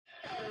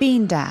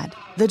Bean Dad,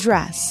 The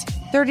Dress,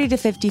 30 to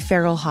 50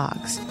 Feral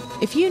Hogs.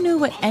 If you knew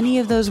what any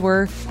of those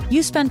were,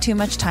 you spend too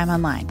much time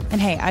online.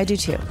 And hey, I do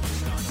too.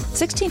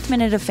 16th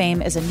Minute of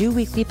Fame is a new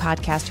weekly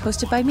podcast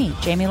hosted by me,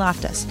 Jamie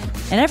Loftus.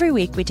 And every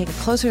week we take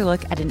a closer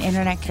look at an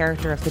internet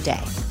character of the day.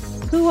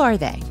 Who are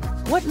they?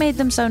 What made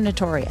them so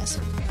notorious?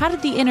 How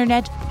did the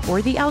internet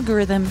or the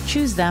algorithm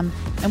choose them?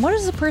 And what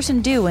does a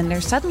person do when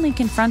they're suddenly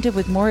confronted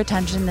with more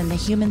attention than the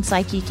human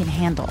psyche can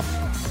handle?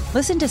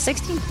 Listen to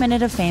 16th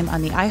Minute of Fame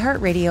on the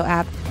iHeartRadio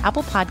app,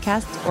 Apple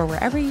Podcasts, or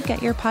wherever you get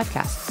your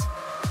podcasts.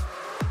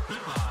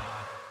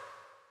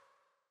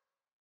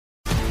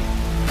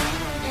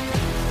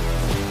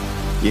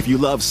 If you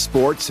love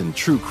sports and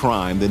true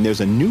crime, then there's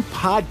a new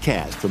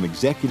podcast from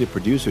executive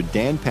producer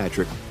Dan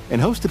Patrick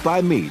and hosted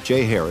by me,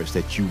 Jay Harris,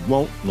 that you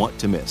won't want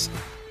to miss.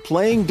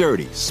 Playing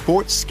Dirty: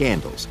 Sports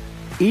Scandals.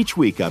 Each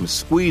week, I'm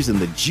squeezing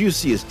the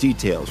juiciest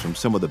details from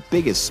some of the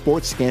biggest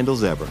sports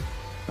scandals ever.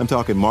 I'm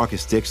talking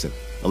Marcus Dixon,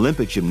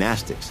 Olympic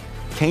gymnastics,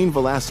 Cain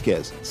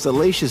Velasquez,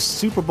 salacious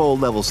Super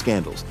Bowl-level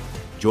scandals.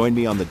 Join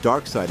me on the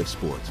dark side of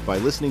sports by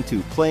listening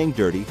to Playing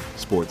Dirty: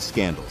 Sports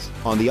Scandals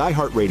on the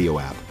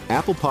iHeartRadio app,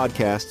 Apple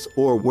Podcasts,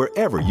 or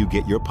wherever you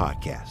get your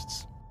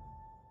podcasts.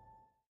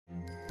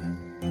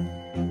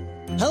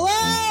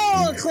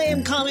 Hello,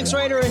 acclaimed comics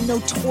writer and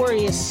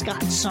notorious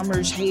Scott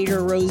Summers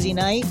hater, Rosie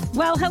Knight.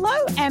 Well, hello,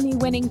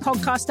 Emmy-winning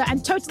podcaster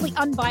and totally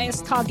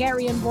unbiased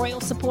Targaryen royal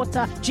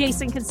supporter,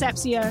 Jason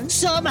Concepcion.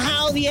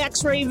 Somehow the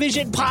X-Ray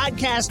Vision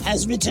podcast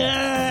has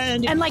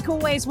returned. And like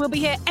always, we'll be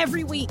here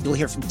every week. You'll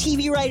hear from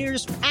TV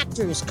writers,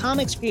 actors,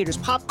 comics creators,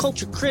 pop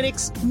culture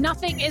critics.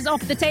 Nothing is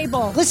off the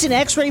table. Listen to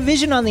X-Ray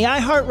Vision on the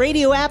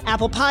iHeartRadio app,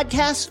 Apple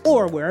Podcasts,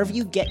 or wherever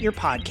you get your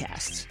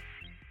podcasts.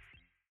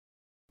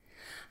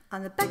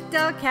 On the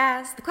Bechdel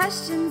cast, the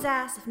questions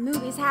asked if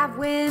movies have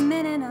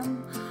women in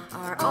them.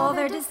 Are all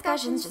their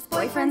discussions just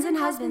boyfriends and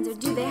husbands, or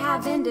do they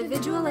have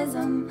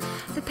individualism?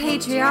 The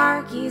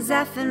patriarchy's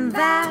effing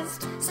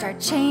vast. Start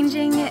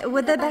changing it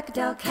with the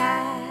Bechdel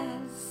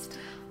cast.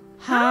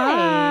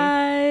 Hi.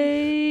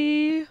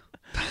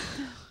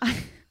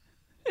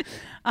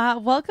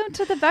 Welcome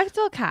to the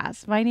Bechdel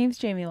cast. My name's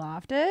Jamie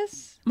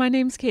Loftus. My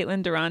name's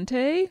Caitlin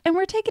Durante. And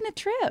we're taking a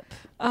trip.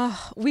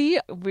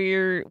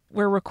 We're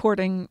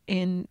recording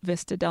in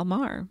Vista Del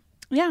Mar.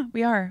 Yeah,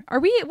 we are. Are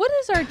we? What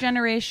is our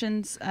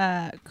generation's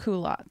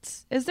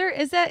culottes? Is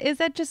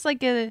that just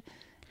like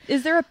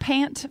is there a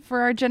pant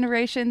for our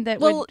generation that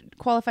would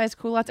qualify as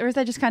culottes, or is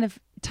that just kind of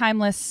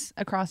timeless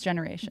across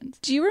generations?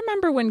 Do you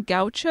remember when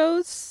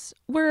gauchos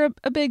were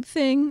a big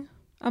thing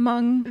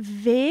among?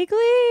 Vaguely.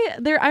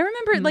 I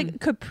remember like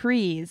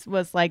capris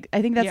was like,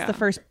 I think that's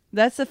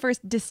the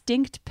first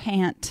distinct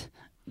pant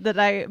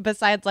that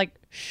besides like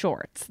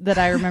shorts, that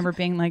I remember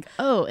being like,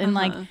 oh, in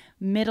like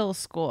middle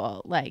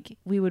school, like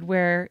we would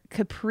wear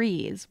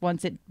capris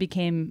once it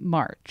became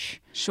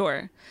March.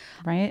 Sure.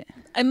 Right?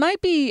 It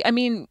might be, I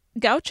mean,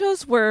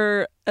 gauchos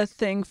were a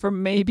thing for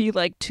maybe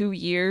like 2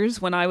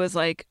 years when I was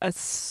like a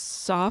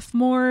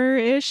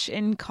sophomore-ish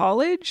in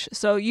college.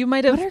 So you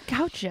might have... What are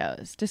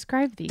gauchos?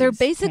 Describe these. They're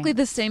basically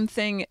pants. the same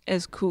thing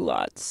as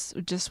culottes,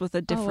 just with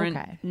a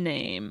different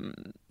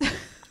name.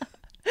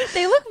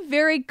 They look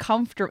very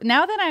comfortable.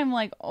 Now that I'm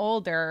like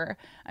older,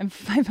 I'm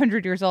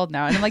 500 years old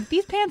now, and I'm like,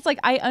 these pants, like,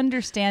 I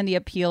understand the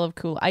appeal of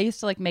cool. I used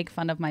to like make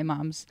fun of my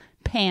mom's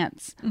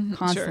pants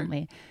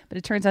constantly, but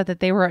it turns out that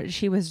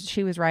she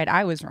was right,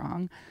 I was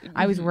wrong.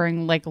 I was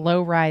wearing like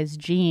low-rise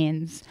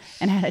jeans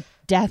and had a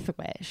death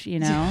wish, you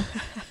know.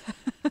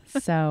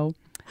 So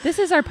this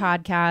is our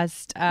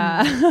podcast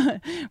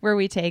where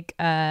we take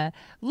a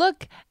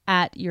look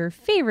at your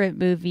favorite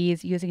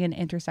movies using an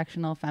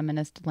intersectional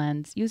feminist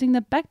lens, using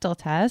the Bechdel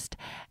test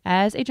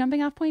as a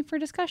jumping off point for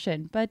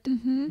discussion. But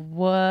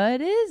what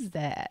is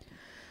that?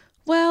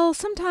 Well,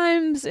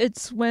 sometimes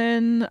it's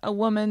when a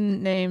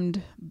woman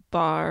named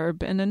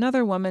Barb and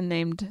another woman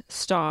named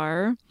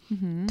Star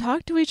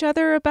talk to each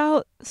other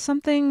about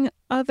something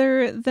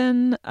other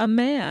than a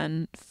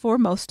man for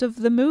most of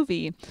the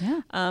movie.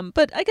 Yeah.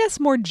 But I guess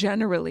more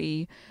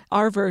generally,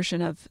 our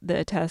version of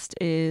the test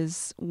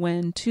is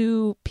when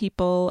two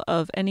people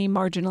of any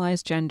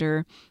marginalized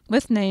gender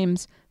with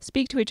names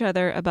speak to each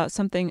other about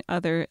something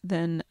other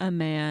than a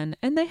man,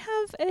 and they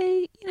have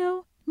a,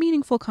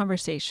 meaningful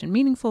conversation,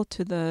 meaningful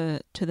to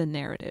the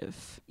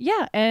narrative.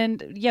 Yeah,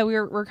 and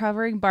we're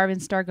covering Barb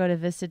and Star Go to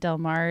Vista Del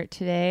Mar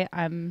today.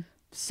 I'm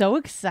so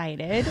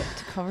excited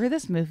to cover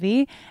this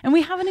movie, and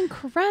we have an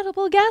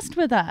incredible guest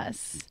with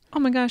us. Oh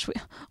my gosh,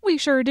 we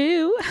sure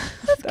do.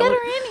 Let's get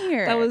her in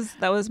here.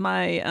 That was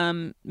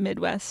my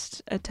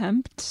Midwest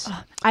attempt.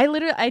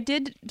 I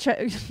did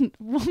check.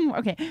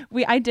 Okay,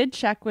 I did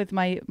check with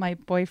my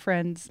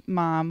boyfriend's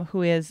mom,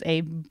 who is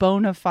a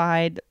bona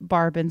fide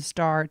Barb and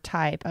Star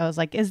type. I was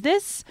like,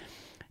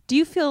 do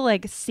you feel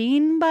like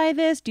seen by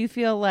this? Do you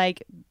feel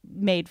like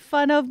made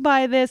fun of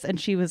by this? And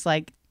she was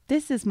like,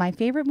 this is my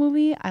favorite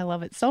movie. I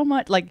love it so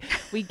much. Like,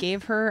 we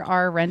gave her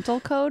our rental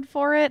code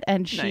for it,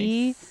 and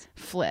she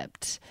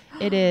flipped.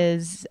 It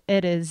is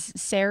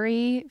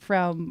Sari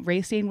from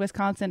Racine,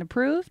 Wisconsin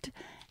approved,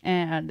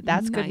 And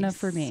that's good enough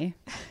for me.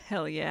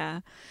 Hell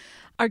yeah.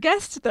 Our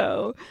guest,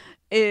 though,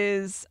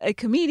 is a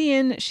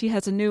comedian. She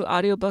has a new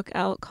audiobook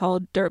out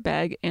called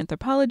Dirtbag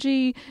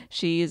Anthropology.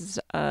 She's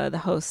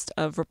the host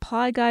of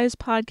Reply Guys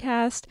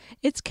podcast.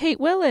 It's Kate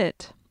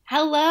Willett.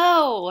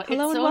 Hello. It's and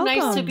so nice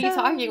to welcome. be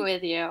talking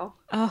with you.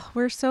 Oh,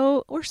 we're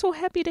so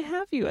happy to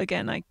have you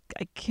again. I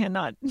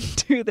cannot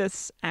do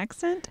this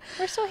accent.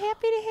 We're so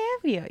happy to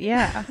have you.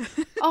 Yeah.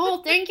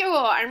 Oh, thank you.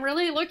 I'm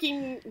really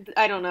looking,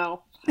 I don't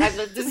know.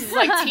 This is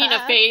like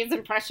Tina Fey's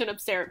impression of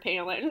Sarah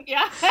Palin.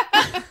 Yeah.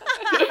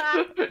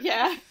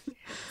 Yeah.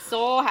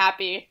 So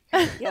happy.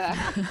 Yeah.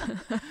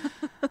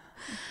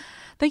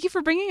 Thank you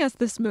for bringing us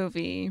this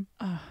movie.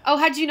 Oh,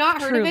 had you not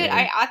heard of Truly. it?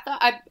 I thought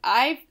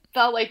I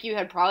felt like you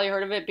had probably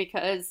heard of it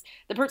because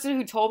the person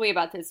who told me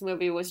about this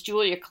movie was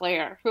Julia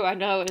Clare, who I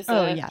know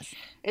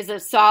is a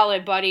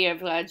solid buddy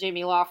of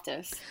Jamie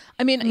Loftus.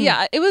 I mean,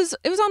 yeah, it was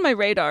on my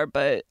radar,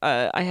 but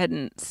I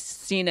hadn't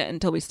seen it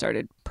until we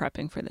started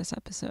prepping for this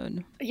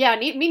episode. Yeah,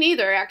 me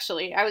neither,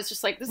 actually. I was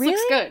just like, this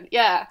looks Really? good.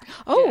 Yeah.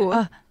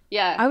 Oh,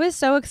 Yeah. I was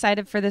so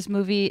excited for this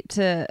movie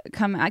to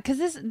come out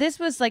because this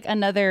was like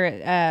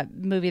another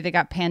movie that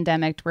got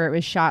pandemicked where it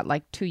was shot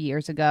like 2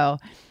 years ago.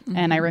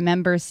 And I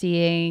remember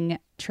seeing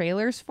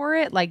trailers for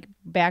it like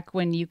back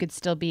when you could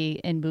still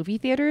be in movie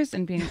theaters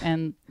and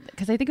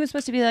because I think it was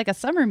supposed to be like a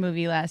summer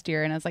movie last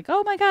year. And I was like,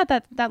 oh my God,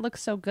 that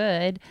looks so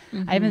good.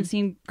 I haven't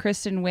seen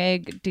Kristen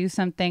Wiig do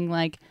something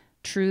like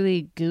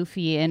truly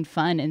goofy and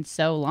fun in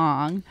so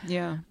long.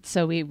 yeah.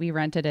 So we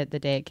rented it the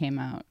day it came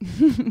out.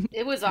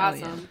 It was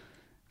awesome.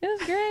 It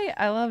was great.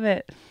 I love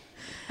it.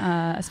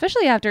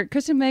 Especially after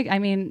Kristen Wiig. I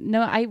mean,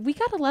 we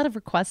got a lot of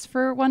requests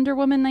for Wonder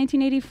Woman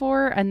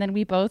 1984, and then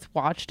we both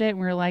watched it, and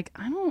we were like,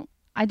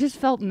 I just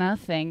felt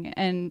nothing.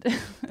 And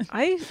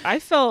I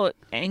felt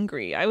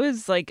angry. I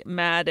was like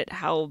mad at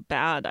how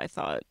bad I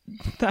thought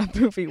that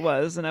movie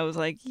was. And I was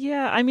like,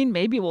 yeah, I mean,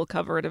 maybe we'll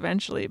cover it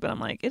eventually. But I'm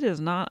like, it is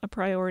not a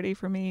priority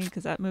for me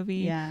because that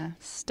movie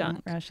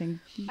stunk. rushing.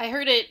 I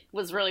heard it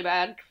was really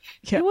bad.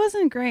 Yeah. It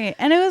wasn't great.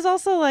 And it was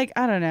also like,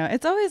 I don't know.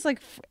 It's always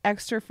like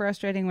extra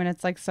frustrating when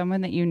it's like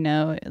someone that you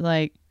know,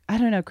 like, I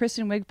don't know,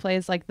 Kristen Wiig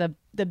plays like the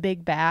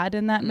big bad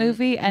in that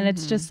movie, and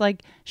it's just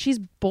like she's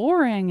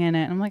boring in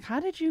it. I'm like, how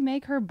did you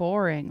make her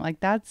boring? Like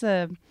that's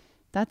a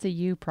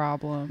you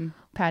problem,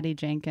 Patty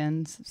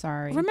Jenkins.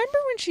 Sorry. Remember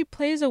when she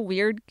plays a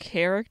weird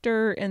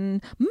character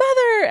in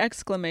Mother!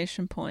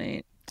 Exclamation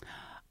point.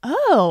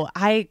 Oh,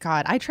 I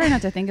try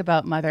not to think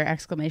about Mother!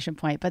 Exclamation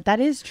point, but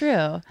that is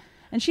true.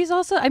 And she's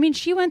also, I mean,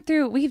 she went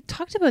through. We've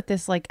talked about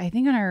this, like I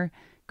think on our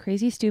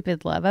Crazy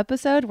Stupid Love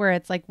episode, where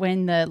it's like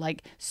when the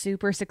like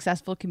super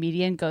successful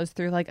comedian goes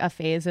through like a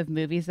phase of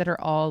movies that are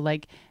all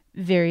like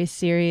very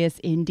serious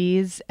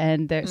indies,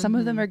 and some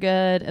of them are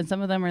good and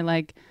some of them are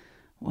like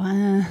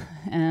what.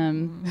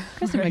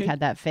 Kristen Wiig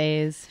had that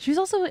phase. She was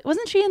also,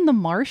 wasn't she in The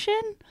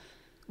Martian?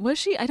 Was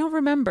she? I don't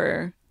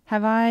remember.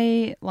 Have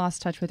I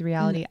lost touch with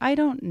reality? I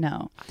don't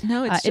know.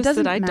 No, it's it just that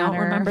doesn't I don't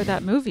matter. remember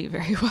that movie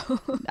very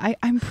well.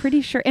 I'm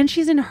pretty sure. And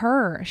she's in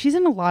Her. She's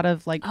in a lot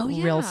of like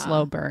real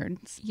slow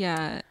burns.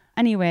 Yeah.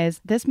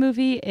 Anyways, this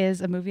movie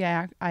is a movie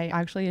I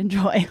actually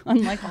enjoy,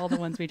 unlike all the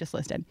ones we just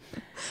listed.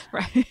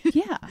 Right.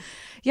 Yeah.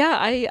 Yeah,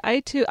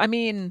 I too. I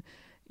mean,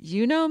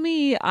 you know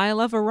me, I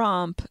love a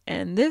romp.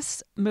 And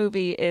this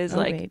movie is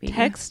baby.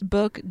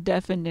 textbook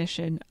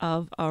definition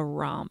of a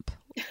romp.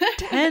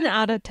 10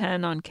 out of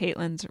 10 on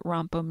Caitlin's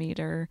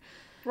rompometer.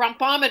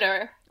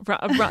 Rompometer.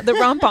 The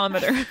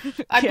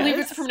rompometer. I believe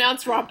it's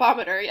pronounced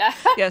rompometer. Yeah.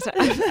 Yes,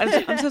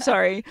 I'm so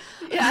sorry.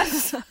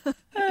 Yes.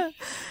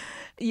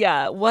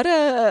 Yeah,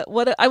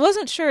 I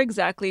wasn't sure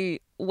exactly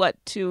what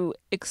to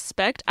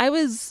expect. I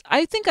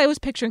think I was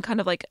picturing kind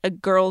of like a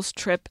girls'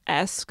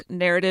 trip-esque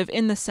narrative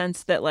in the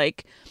sense that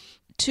like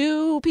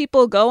two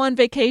people go on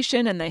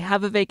vacation and they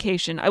have a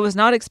vacation. I was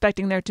not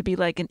expecting there to be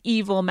like an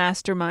evil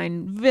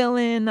mastermind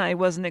villain. I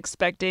wasn't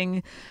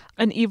expecting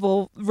an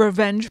evil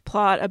revenge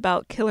plot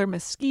about killer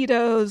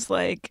mosquitoes.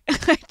 Like,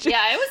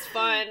 Yeah, it was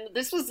fun.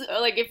 This was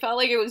like, it felt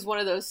like it was one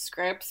of those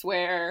scripts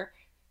where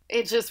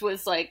it just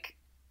was like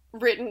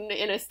written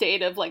in a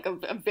state of like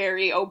a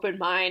very open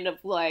mind of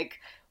like,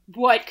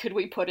 what could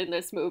we put in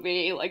this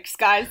movie? Like,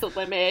 sky's the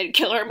limit,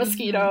 killer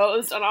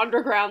mosquitoes, an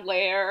underground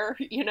lair,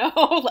 you know,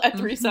 a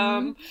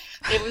threesome.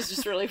 It was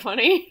just really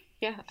funny.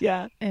 Yeah.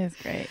 Yeah. It was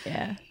great.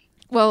 Yeah.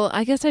 Well,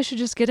 I guess I should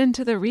just get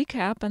into the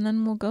recap and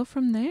then we'll go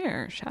from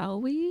there,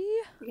 shall we?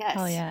 Yes.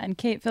 Hell yeah. And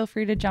Kate, feel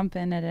free to jump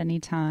in at any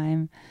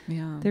time.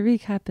 Yeah. The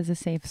recap is a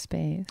safe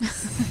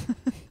space.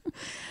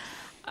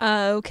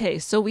 Okay,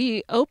 so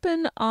we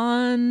open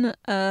on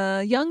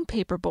a young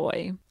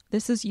paperboy.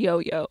 This is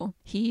Yo-Yo.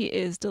 He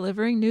is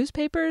delivering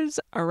newspapers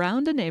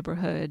around a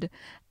neighborhood,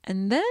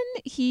 and then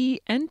he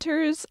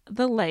enters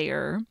the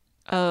lair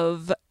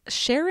of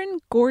Sharon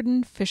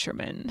Gordon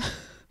Fisherman,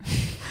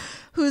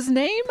 whose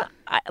name,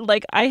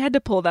 I had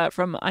to pull that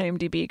from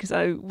IMDb because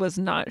I was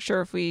not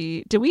sure if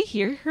did we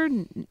hear her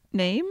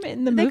name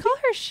in the movie? They call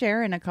her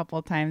Sharon a couple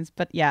of times,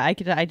 but yeah,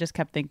 I just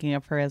kept thinking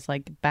of her as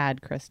like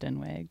bad Kristen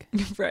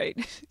Wiig. Right.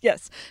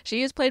 Yes.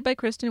 She is played by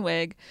Kristen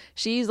Wiig.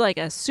 She's like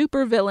a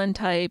super villain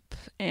type,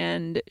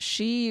 and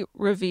she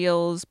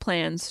reveals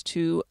plans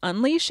to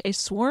unleash a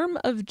swarm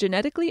of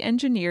genetically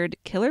engineered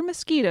killer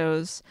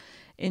mosquitoes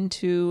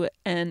into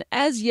an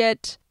as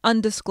yet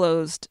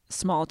undisclosed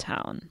small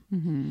town.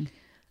 Mm-hmm.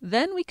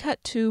 Then we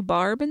cut to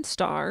Barb and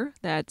Star,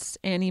 that's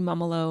Annie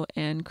Mumolo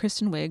and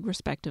Kristen Wiig,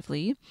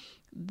 respectively.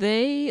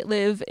 They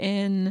live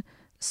in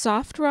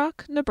Soft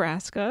Rock,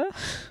 Nebraska.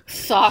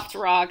 Soft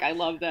Rock, I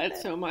love that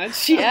so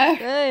much. Yeah.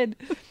 Good.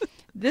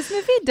 This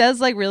movie does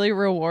like really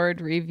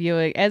reward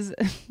reviewing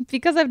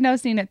because I've now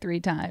seen it 3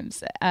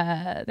 times.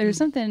 There's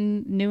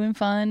something new and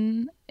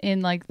fun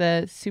in like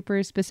the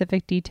super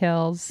specific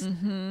details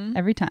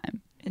every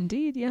time.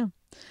 Indeed, yeah.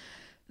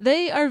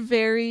 They are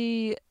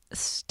very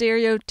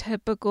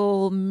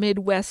stereotypical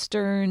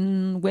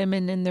Midwestern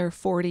women in their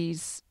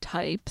 40s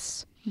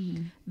types.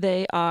 Mm-hmm.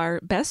 They are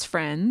best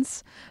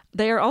friends.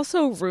 They are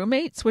also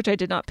roommates, which I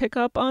did not pick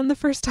up on the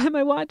first time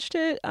I watched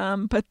it,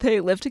 but they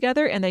live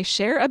together and they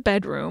share a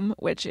bedroom,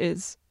 which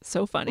is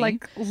so funny.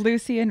 Like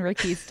Lucy and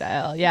Ricky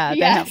style. Yeah, Yes.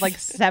 They have like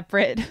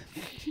separate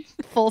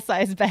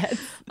full-size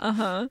beds.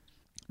 Uh-huh.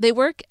 They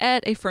work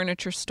at a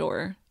furniture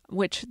store,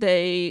 which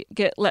they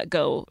get let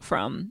go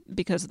from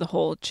because the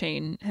whole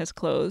chain has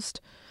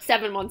closed.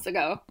 7 months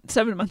ago.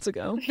 7 months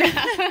ago.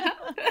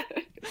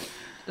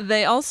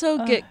 They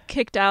also get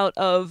kicked out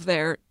of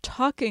their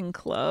talking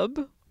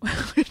club,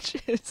 which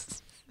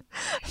is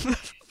the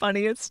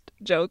funniest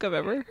joke I've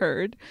ever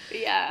heard.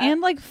 Yeah.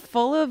 And like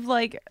full of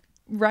like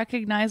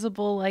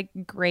recognizable like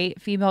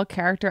great female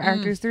character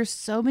actors. There's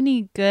so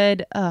many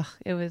good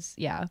it was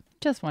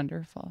just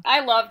wonderful.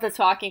 I love the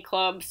talking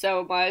club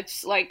so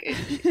much. Like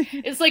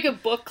it's like a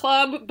book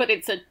club, but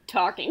it's a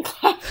talking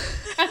club.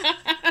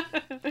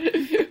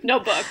 No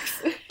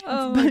books.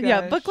 Oh my gosh.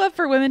 Yeah, book club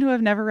for women who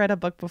have never read a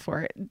book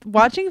before.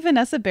 Watching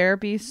Vanessa Bayer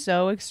be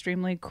so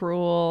extremely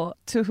cruel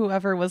to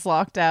whoever was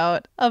locked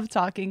out of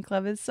Talking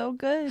Club is so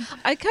good.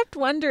 I kept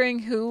wondering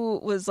who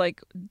was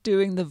like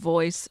doing the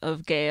voice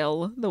of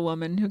Gail, the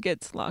woman who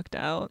gets locked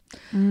out.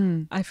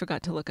 I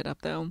forgot to look it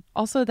up though.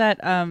 Also that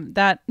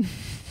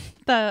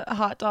the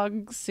hot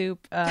dog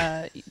soup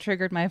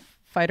triggered my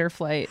fight or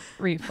flight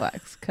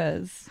reflex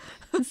because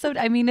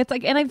I mean it's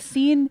like, and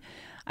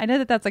I know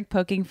that that's like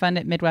poking fun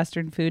at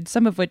Midwestern food,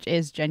 some of which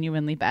is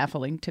genuinely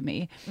baffling to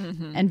me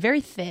and very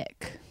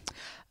thick.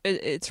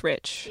 It's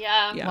rich.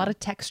 Yeah. A lot of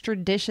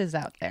textured dishes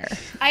out there.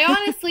 I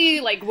honestly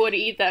like would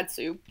eat that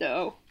soup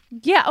though.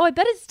 Yeah. Oh, I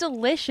bet it's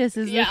delicious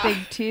is Yeah. the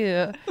thing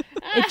too.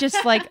 It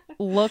just like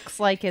looks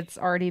like it's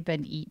already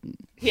been eaten.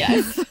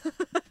 Yes.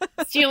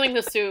 Stealing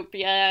the soup.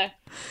 Yeah.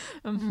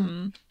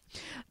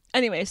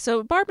 Anyway,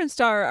 so Barb and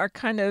Star are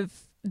kind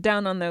of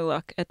down on their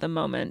luck at the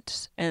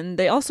moment, and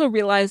they also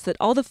realize that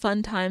all the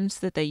fun times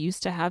that they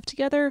used to have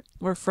together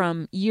were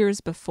from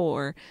years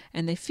before,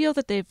 and they feel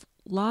that they've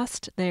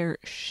lost their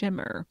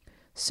shimmer.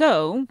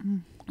 So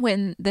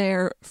when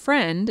their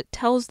friend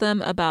tells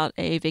them about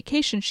a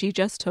vacation she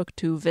just took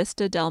to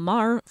Vista Del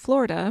Mar,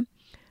 Florida,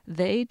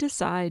 they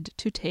decide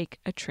to take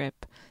a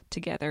trip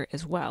together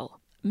as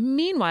well.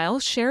 Meanwhile,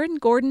 Sharon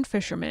Gordon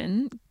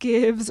Fisherman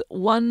gives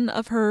one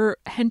of her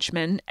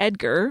henchmen,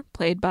 Edgar,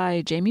 played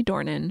by Jamie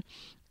Dornan,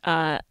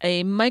 a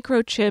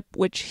microchip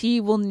which he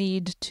will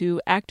need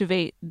to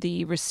activate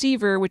the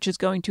receiver, which is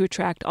going to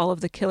attract all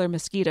of the killer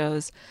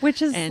mosquitoes.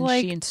 Which is And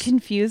like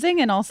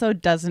confusing and also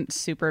doesn't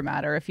super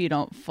matter if you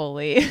don't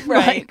fully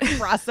Right. like,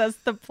 process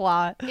the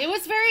plot. It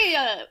was very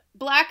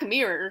Black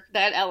Mirror,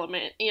 that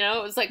element. You know,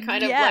 it was like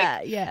kind of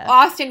like Yeah.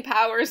 Austin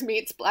Powers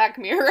meets Black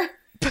Mirror.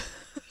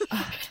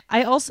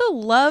 I also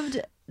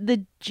loved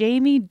the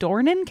Jamie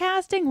Dornan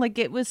casting. Like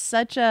it was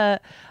such a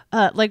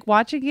like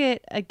watching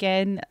it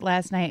again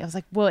last night. I was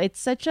like, well, it's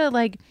such a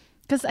like,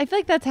 because I feel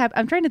like that's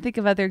I'm trying to think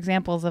of other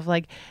examples of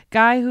like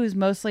guy who's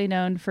mostly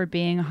known for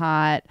being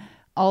hot.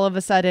 All of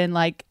a sudden,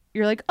 like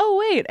you're like,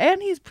 oh wait,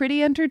 and he's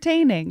pretty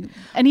entertaining,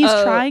 and he's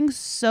trying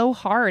so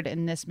hard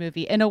in this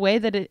movie in a way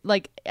that it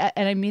like,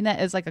 and I mean that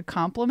as like a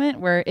compliment.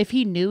 Where if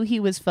he knew he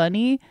was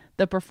funny,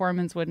 the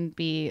performance wouldn't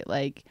be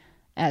like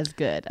as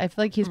good. I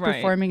feel like he's Right.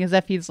 performing as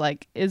if he's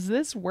like, is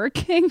this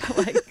working?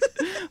 Like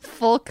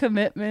full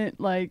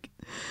commitment. Like,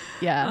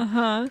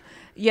 yeah.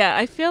 Yeah,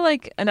 I feel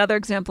like another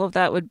example of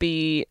that would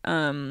be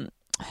one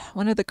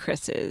of the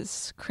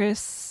Chris's,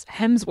 Chris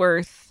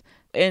Hemsworth,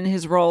 in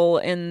his role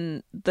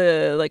in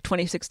the like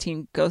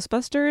 2016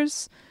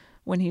 Ghostbusters,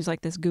 when he's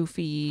like this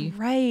goofy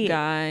Right.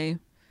 guy.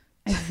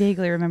 I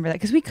vaguely remember that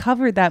because we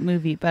covered that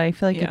movie, but I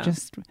feel like Yeah.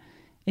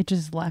 it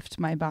just left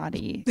my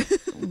body.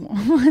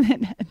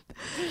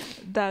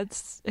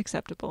 That's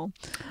acceptable.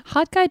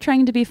 Hot guy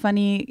trying to be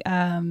funny,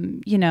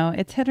 you know,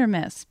 it's hit or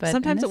miss, but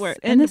Sometimes in it works.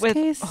 In And this with-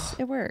 case,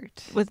 it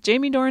worked. With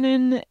Jamie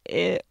Dornan,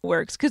 it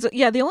works. Because,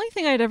 yeah, the only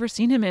thing I'd ever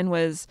seen him in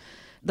was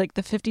like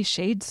the 50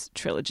 Shades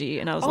trilogy,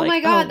 and I was Oh like,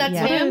 my god, that's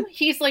yeah. him?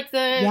 He's like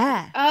the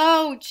Yeah.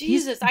 Oh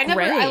Jesus. I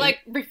great. like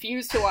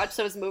refuse to watch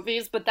those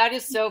movies, but that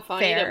is so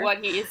funny Fair. that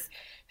what he's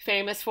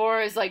famous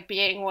for is like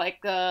being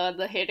like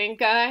the hitting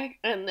guy,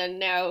 and then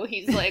now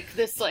he's like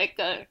this like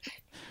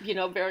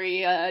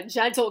very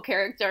gentle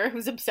character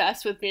who's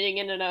obsessed with being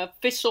in an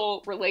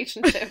official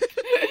relationship.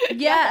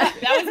 Yeah.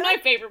 That was my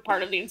favorite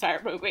part of the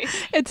entire movie.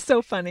 It's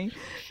so funny.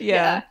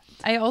 Yeah.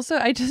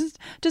 I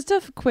just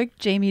a quick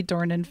Jamie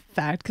Dornan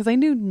fact, because I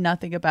knew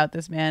nothing about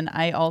this man.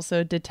 I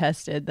also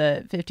detested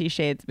the 50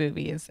 Shades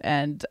movies,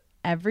 and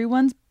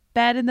everyone's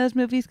bad in those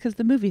movies because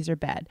the movies are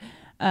bad.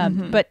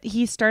 But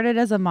he started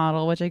as a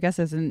model, which I guess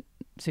isn't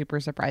super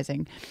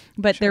surprising.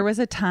 But there was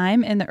a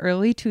time in the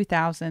early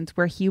 2000s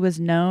where he was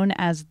known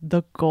as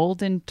the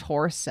Golden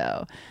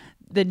Torso.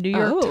 The New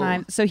York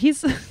Times. So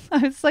I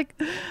was like,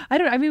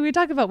 we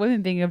talk about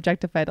women being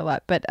objectified a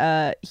lot, but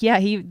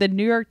the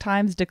New York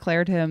Times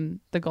declared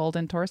him the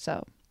Golden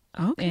Torso.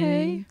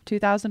 Okay. In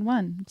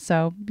 2001.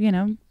 So,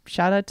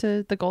 shout out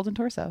to the Golden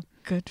Torso.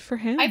 Good for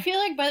him. I feel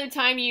like by the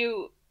time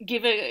you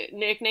give a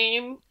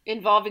nickname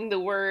involving the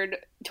word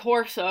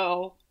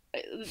torso,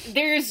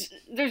 there's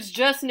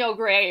just no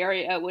gray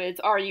area with,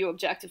 are you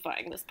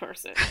objectifying this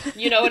person?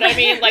 You know what I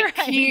mean? Like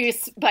Right.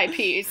 Piece by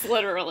piece,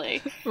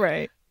 literally.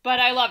 Right. But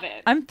I love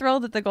it. I'm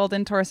thrilled that the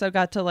Golden Torso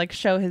got to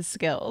show his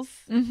skills.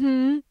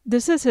 Mm-hmm.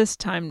 This is his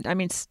time. I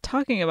mean,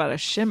 talking about a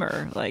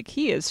shimmer, like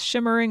he is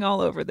shimmering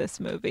all over this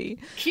movie.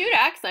 Cute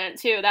accent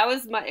too. That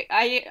was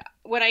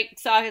when I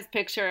saw his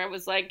picture, I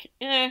was like,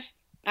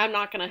 I'm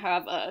not going to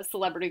have a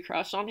celebrity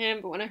crush on him.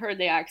 But when I heard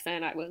the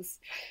accent, I was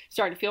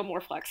starting to feel more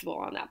flexible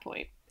on that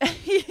point.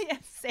 Yeah,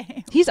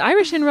 same. He's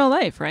Irish in real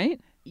life, right?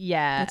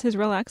 Yeah. That's his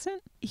real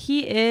accent?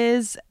 He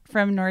is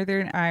from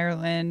Northern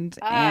Ireland.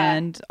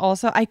 And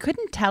also, I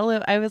couldn't tell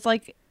if I was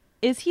like,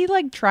 is he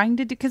trying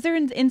to do, because they're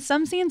in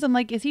some scenes, I'm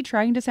like, is he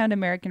trying to sound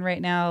American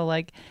right now?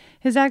 Like,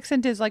 his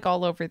accent is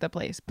all over the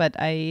place, but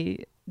I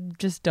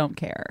just don't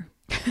care.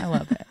 I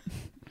love it.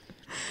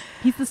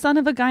 He's the son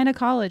of a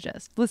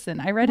gynecologist. Listen,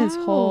 I read his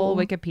whole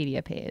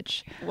Wikipedia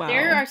page. Wow.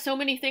 There are so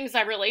many things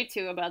I relate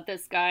to about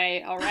this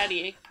guy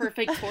already.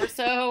 Perfect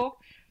torso,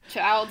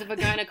 child of a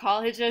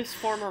gynecologist,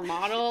 former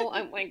model.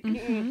 I'm like,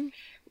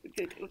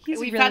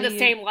 we've had the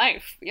same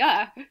life.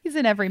 Yeah. He's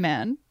an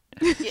everyman.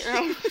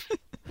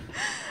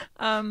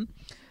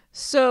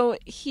 So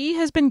he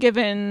has been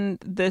given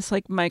this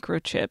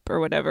microchip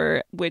or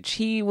whatever, which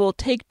he will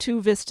take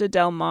to Vista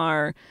Del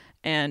Mar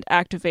and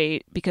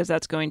activate, because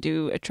that's going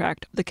to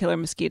attract the killer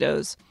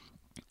mosquitoes.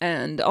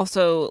 And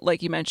also,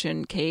 like you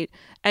mentioned, Kate,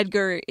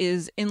 Edgar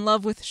is in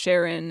love with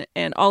Sharon,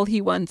 and all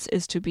he wants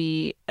is to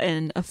be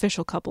an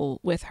official couple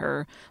with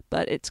her.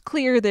 But it's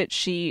clear that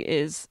she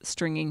is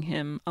stringing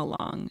him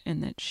along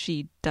and that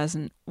she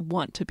doesn't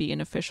want to be an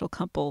official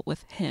couple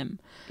with him.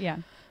 Yeah.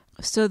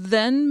 So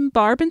then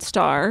Barb and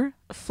Star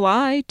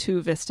fly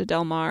to Vista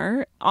Del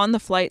Mar. On the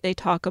flight, they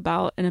talk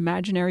about an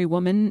imaginary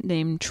woman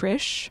named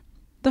Trish.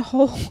 The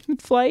whole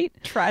flight.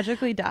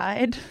 Tragically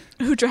died.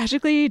 Who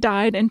tragically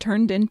died and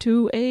turned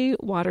into a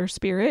water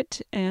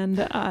spirit.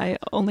 And I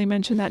only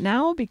mention that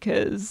now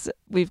because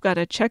we've got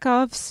a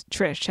Chekhov's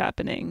Trish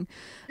happening.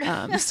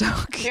 So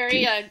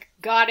Very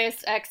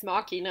goddess ex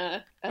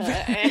machina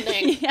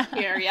ending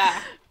here, yeah.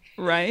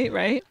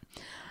 Right.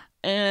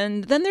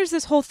 And then there's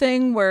this whole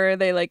thing where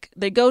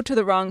they go to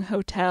the wrong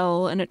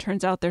hotel, and it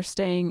turns out they're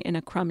staying in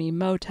a crummy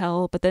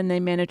motel, but then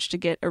they manage to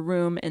get a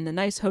room in the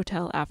nice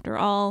hotel after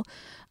all.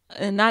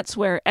 And that's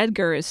where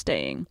Edgar is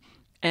staying.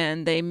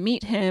 And they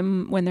meet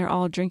him when they're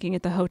all drinking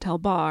at the hotel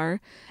bar,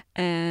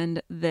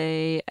 and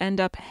they end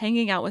up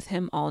hanging out with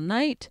him all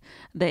night.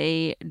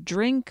 They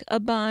drink a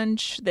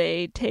bunch,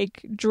 they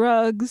take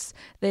drugs,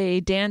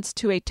 they dance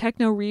to a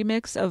techno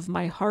remix of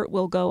My Heart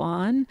Will Go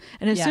On.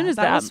 And as soon as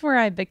that was where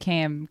I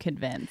became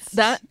convinced.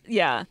 That's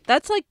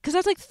because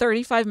that's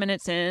 35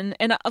 minutes in,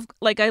 and I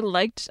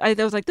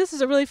was like, this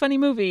is a really funny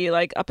movie,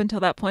 up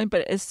until that point.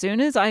 But as soon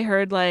as I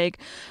heard do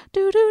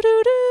do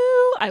do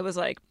do, I was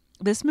like,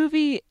 this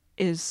movie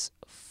is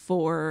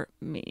for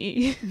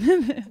me.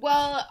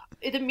 Well,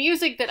 the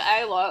music that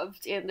I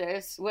loved in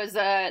this was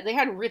they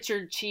had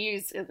Richard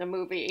Cheese in the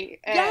movie.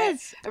 And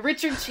yes,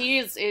 Richard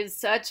Cheese is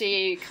such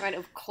a kind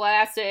of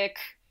classic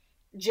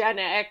Gen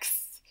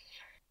X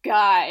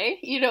guy.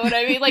 You know what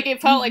I mean?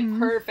 It felt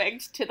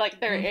perfect to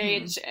their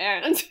age,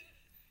 and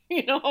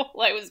it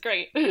was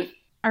great.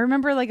 I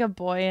remember a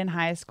boy in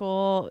high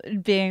school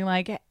being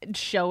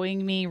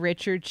showing me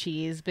Richard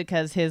Cheese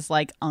because his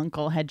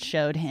uncle had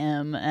showed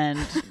him, and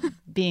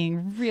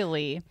being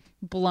really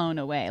blown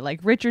away.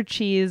 Richard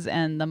Cheese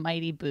and the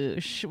Mighty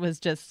Boosh was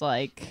just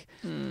it.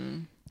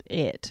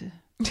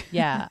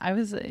 Yeah,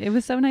 it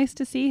was so nice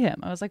to see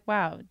him. I was like,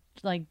 wow,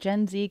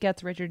 Gen Z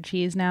gets Richard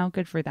Cheese now.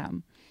 Good for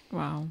them.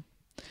 Wow.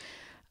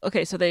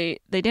 Okay, so they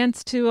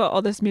dance to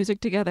all this music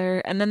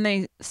together, and then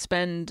they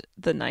spend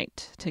the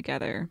night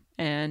together.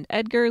 And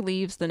Edgar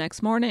leaves the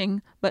next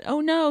morning, but oh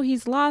no,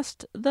 he's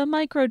lost the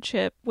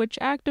microchip, which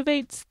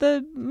activates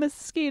the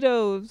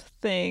mosquito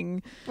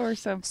thing. Or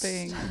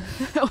something.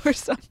 Or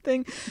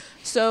something.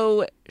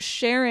 So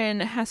Sharon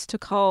has to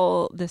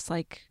call this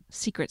like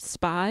secret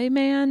spy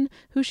man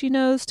who she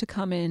knows to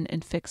come in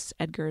and fix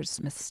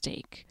Edgar's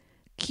mistake.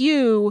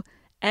 Cue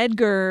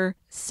Edgar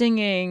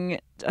singing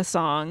a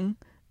song,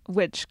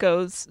 which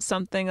goes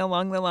something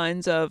along the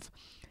lines of,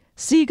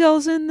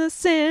 "Seagulls in the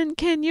sand,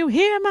 can you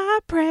hear my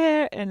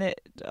prayer?" And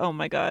it, oh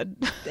my God.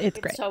 It's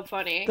great. So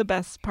funny. The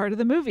best part of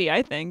the movie,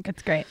 I think.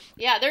 It's great.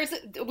 Yeah,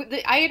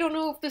 I don't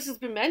know if this has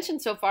been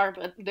mentioned so far,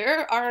 but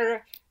there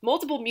are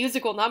multiple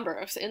musical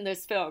numbers in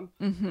this film.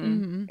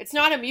 Mm-hmm. It's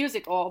not a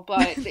musical,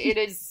 but it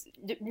is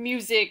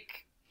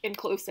music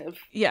inclusive.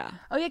 Yeah.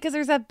 Oh yeah, because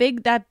there's that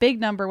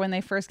big number when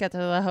they first get to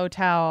the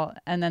hotel,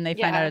 and then they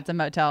find out it's a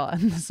motel,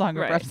 and the song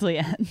abruptly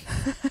ends.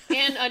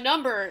 And a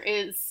number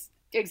is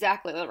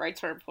exactly the right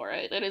term for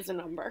it. It is a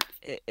number.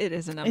 It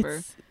is a number.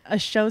 It's a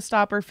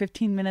showstopper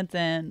 15 minutes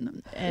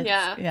in.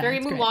 Very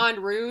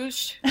Moulin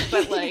Rouge,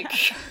 but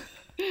like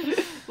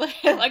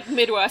like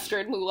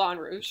Midwestern Moulin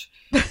Rouge.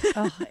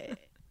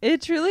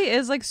 It truly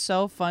is like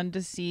so fun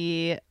to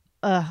see.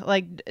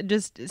 Like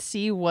just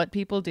see what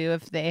people do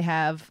if they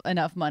have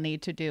enough money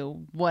to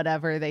do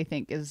whatever they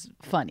think is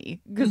funny,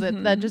 because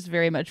that just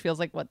very much feels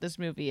like what this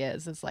movie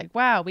is. It's like,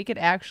 wow, we could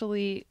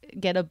actually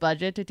get a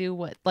budget to do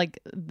what, like,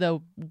 the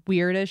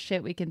weirdest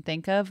shit we can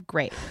think of.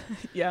 Great.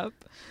 Yep.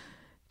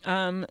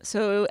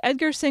 So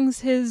Edgar sings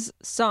his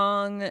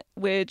song,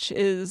 which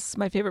is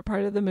my favorite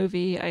part of the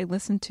movie. I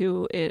listened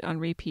to it on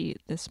repeat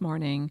this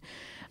morning.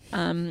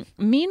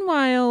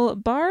 Meanwhile,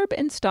 Barb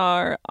and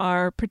Star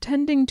are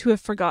pretending to have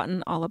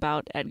forgotten all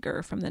about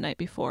Edgar from the night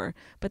before,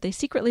 but they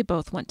secretly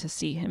both want to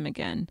see him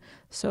again.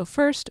 So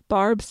first,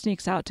 Barb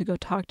sneaks out to go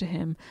talk to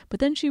him, but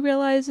then she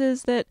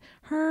realizes that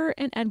her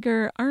and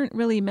Edgar aren't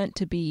really meant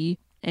to be,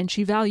 and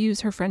she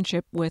values her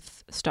friendship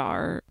with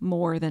Star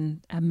more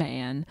than a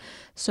man.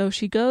 So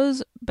she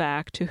goes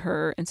back to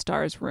her and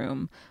Star's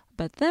room,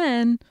 but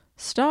then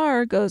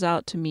Star goes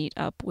out to meet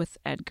up with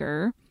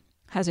Edgar,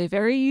 has a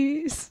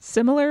very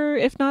similar,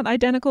 if not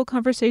identical,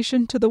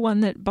 conversation to the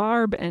one that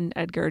Barb and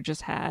Edgar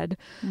just had.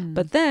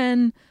 But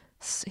then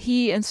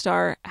he and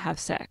Star have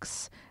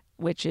sex,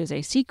 which is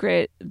a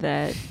secret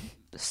that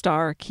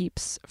Star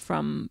keeps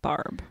from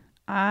Barb.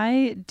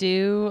 I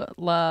do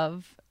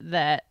love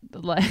that,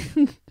 like,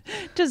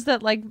 just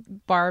that, like,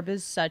 Barb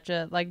is such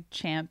a, like,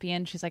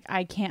 champion. She's like,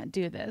 I can't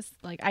do this.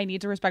 Like, I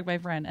need to respect my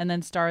friend. And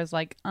then Star is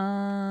like,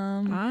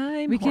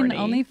 we can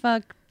only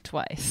fuck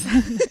twice.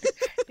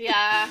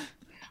 Yeah.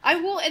 I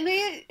will, and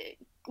they,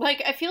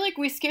 like, I feel like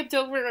we skipped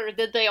over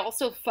that they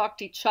also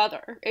fucked each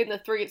other in the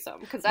threesome,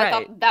 because I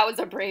thought that was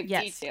a brave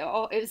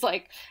detail. It was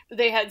like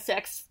they had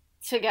sex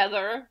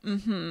together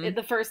in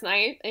the first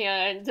night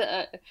and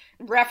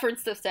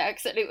referenced the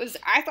sex, and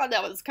I thought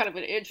that was kind of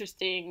an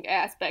interesting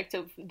aspect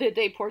of that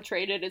they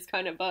portrayed it as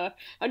kind of a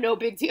no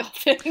big deal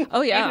thing.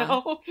 Oh yeah. You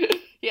know?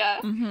 Yeah.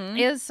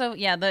 Is so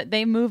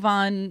they move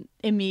on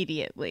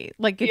immediately.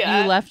 Like, if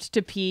you left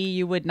to pee,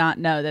 you would not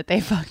know that they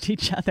fucked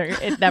each other.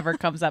 It never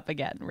comes up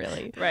again,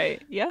 really.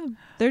 Right. Yeah.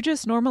 They're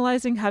just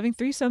normalizing having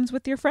threesomes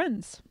with your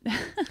friends.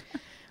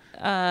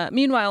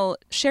 Meanwhile,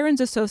 Sharon's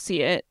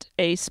associate,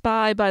 a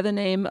spy by the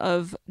name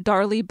of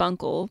Darlie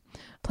Bunkle,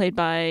 played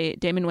by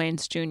Damon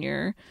Wayans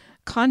Jr.,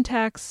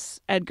 contacts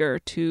Edgar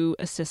to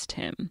assist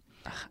him.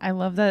 I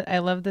love that. I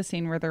love the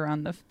scene where they're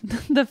on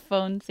the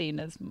phone scene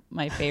is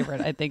my favorite.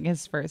 I think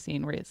his first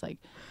scene where he's like,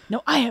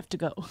 "No, I have to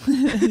go."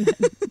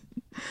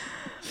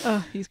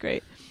 Oh, he's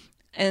great.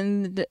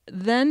 And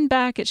then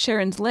back at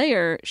Sharon's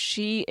lair,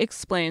 she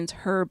explains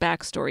her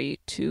backstory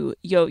to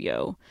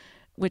Yo-Yo,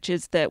 which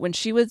is that when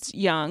she was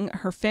young,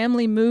 her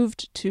family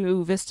moved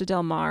to Vista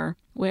Del Mar,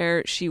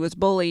 where she was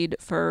bullied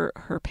for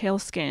her pale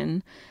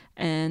skin.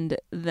 And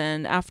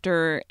then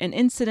after an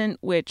incident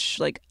which,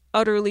 like,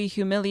 utterly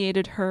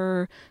humiliated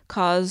her,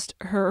 caused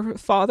her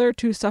father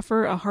to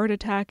suffer a heart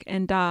attack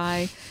and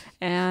die,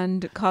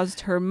 and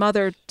caused her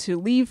mother to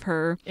leave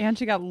her. And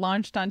she got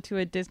launched onto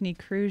a Disney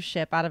cruise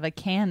ship out of a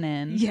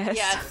cannon.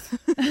 Yes.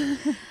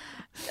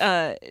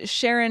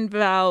 Sharon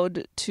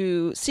vowed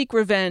to seek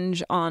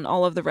revenge on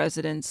all of the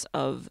residents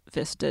of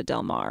Vista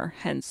Del Mar,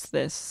 hence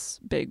this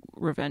big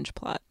revenge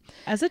plot.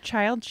 As a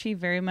child, she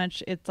very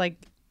much, it's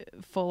like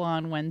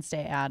full-on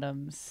Wednesday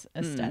Addams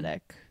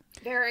aesthetic.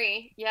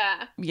 Very,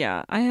 yeah.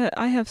 Yeah,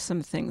 I have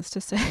some things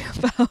to say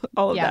about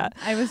all of that.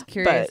 I was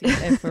curious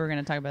if we were going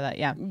to talk about that.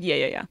 Yeah.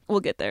 Yeah. We'll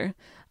get there.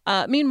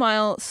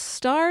 Meanwhile,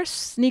 Star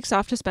sneaks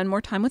off to spend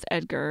more time with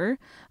Edgar.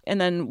 And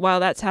then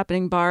while that's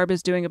happening, Barb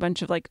is doing a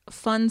bunch of, like,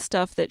 fun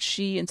stuff that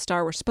she and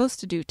Star were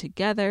supposed to do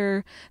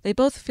together. They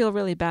both feel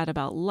really bad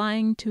about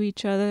lying to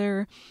each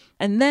other.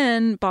 And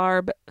then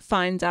Barb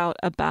finds out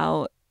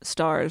about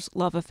Star's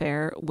love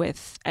affair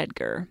with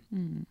Edgar.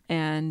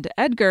 And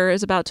Edgar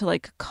is about to,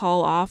 like,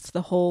 call off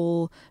the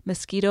whole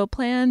mosquito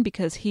plan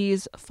because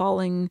he's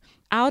falling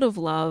out of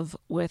love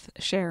with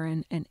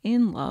Sharon and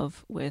in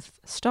love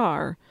with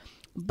Star.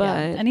 But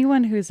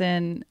anyone who's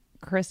in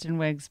Kristen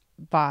Wiig's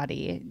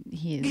body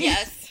he's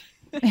Yes.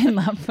 in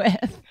love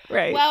with.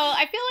 Right. Well,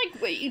 I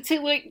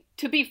feel like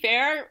to be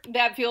fair,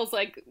 that feels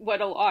like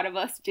what a lot of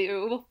us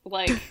do.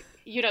 Like,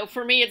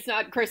 for me, it's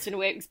not Kristen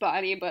Wiig's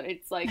body, but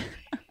it's like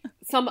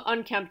some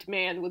unkempt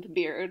man with a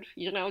beard.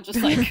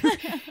 Just like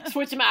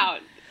switch him out.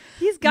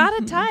 He's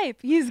got a type.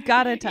 He's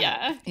got a type.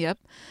 Yeah. Yep.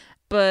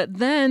 But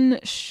then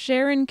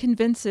Sharon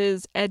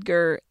convinces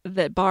Edgar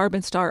that Barb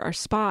and Star are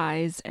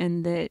spies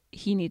and that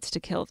he needs to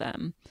kill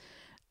them.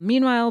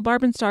 Meanwhile,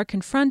 Barb and Star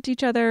confront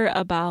each other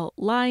about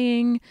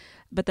lying,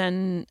 but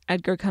then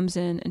Edgar comes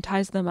in and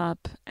ties them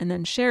up, and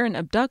then Sharon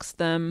abducts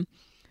them.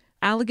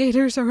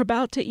 Alligators are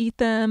about to eat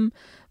them,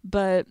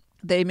 but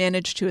they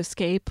manage to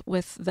escape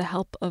with the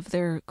help of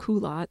their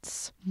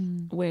culottes,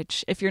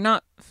 which, if you're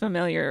not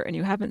familiar and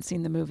you haven't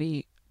seen the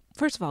movie,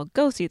 first of all,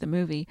 go see the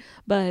movie,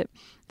 but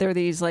they're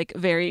these like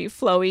very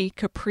flowy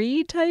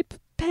capri type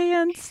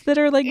pants that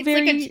are like It's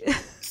very like a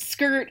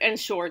skirt and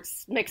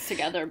shorts mixed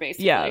together,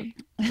 basically. Yeah.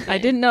 I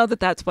didn't know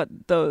that that's what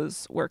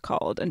those were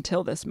called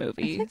until this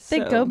movie. I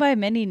think they go by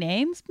many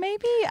names,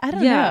 maybe? I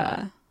don't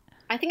know.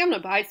 I think I'm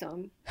going to buy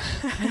some.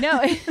 I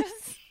know.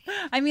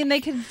 I mean, they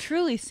can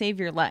truly save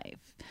your life.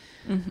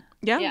 Mm-hmm.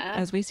 Yeah,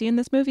 as we see in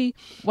this movie.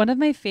 One of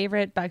my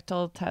favorite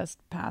Bechdel test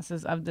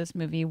passes of this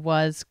movie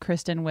was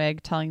Kristen Wiig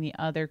telling the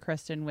other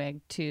Kristen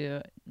Wiig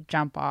to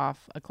jump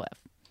off a cliff.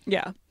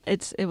 Yeah,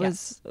 it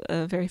was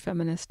a very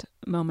feminist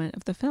moment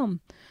of the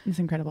film. It's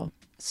incredible.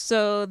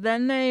 So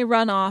then they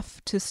run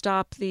off to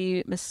stop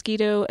the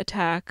mosquito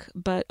attack,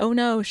 but oh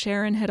no,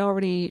 Sharon had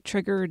already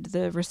triggered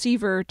the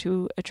receiver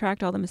to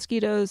attract all the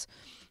mosquitoes.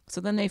 So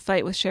then they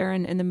fight with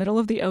Sharon in the middle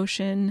of the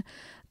ocean.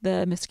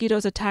 The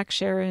mosquitoes attack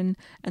Sharon,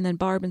 and then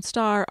Barb and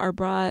Star are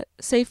brought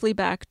safely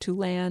back to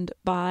land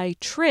by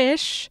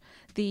Trish,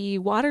 the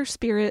water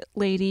spirit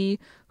lady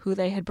who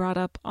they had brought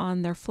up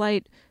on their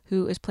flight,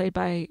 who is played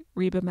by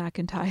Reba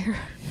McEntire.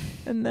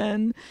 And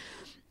then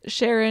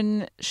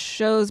Sharon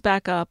shows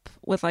back up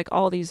with like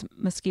all these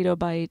mosquito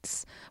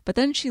bites, but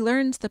then she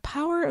learns the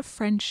power of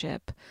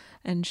friendship,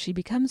 and she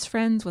becomes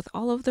friends with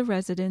all of the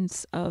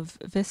residents of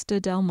Vista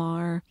Del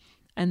Mar.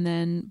 And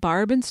then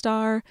Barb and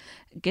Star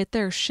get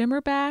their shimmer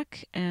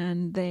back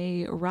and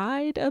they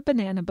ride a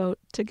banana boat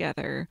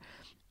together.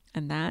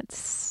 And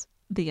that's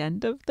the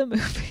end of the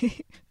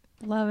movie.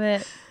 Love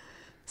it.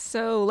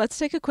 So let's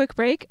take a quick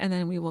break and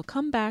then we will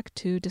come back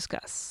to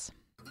discuss.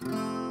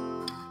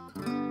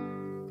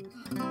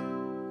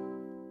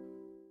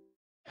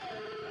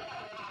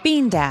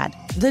 Bean Dad,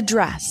 The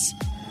Dress,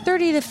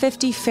 30 to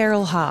 50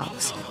 Feral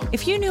Hogs.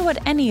 If you knew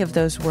what any of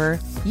those were,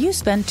 you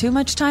spend too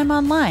much time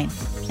online.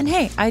 And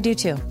hey, I do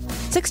too.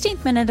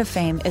 16th Minute of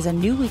Fame is a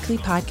new weekly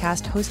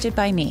podcast hosted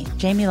by me,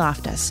 Jamie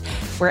Loftus,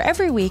 where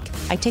every week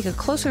I take a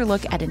closer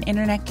look at an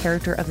internet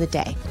character of the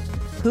day.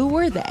 Who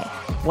were they?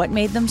 What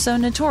made them so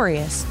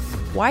notorious?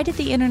 Why did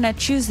the internet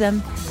choose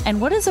them?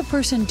 And what does a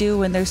person do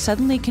when they're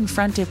suddenly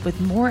confronted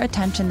with more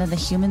attention than the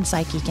human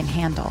psyche can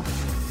handle?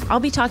 I'll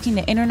be talking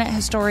to internet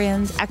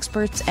historians,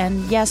 experts,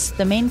 and yes,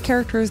 the main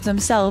characters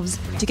themselves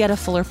to get a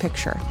fuller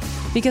picture.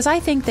 Because I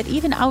think that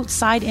even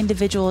outside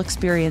individual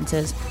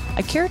experiences,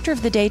 a character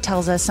of the day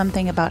tells us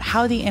something about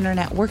how the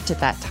internet worked at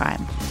that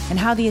time, and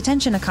how the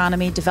attention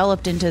economy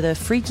developed into the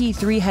freaky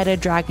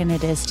three-headed dragon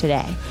it is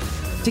today.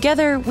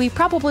 Together, we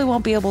probably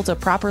won't be able to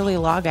properly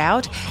log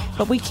out,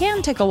 but we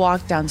can take a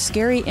walk down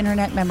scary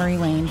internet memory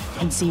lane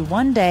and see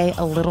one day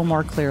a little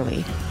more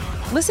clearly.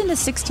 Listen to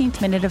 16th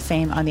Minute of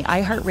Fame on the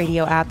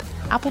iHeartRadio app,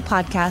 Apple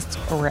Podcasts,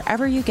 or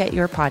wherever you get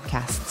your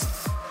podcasts.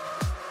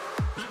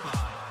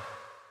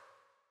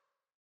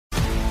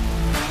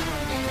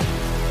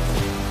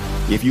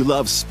 If you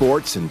love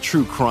sports and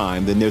true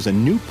crime, then there's a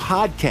new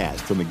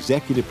podcast from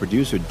executive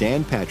producer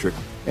Dan Patrick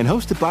and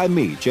hosted by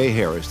me, Jay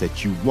Harris,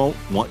 that you won't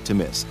want to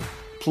miss.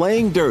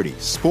 Playing Dirty: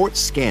 Sports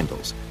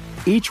Scandals.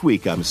 Each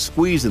week, I'm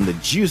squeezing the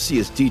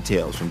juiciest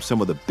details from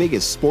some of the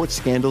biggest sports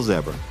scandals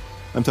ever.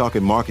 I'm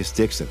talking Marcus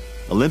Dixon,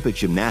 Olympic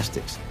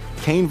gymnastics,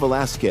 Cain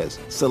Velasquez,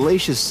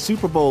 salacious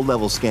Super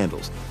Bowl-level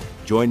scandals.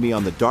 Join me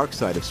on the dark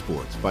side of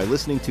sports by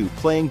listening to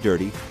Playing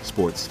Dirty: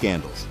 Sports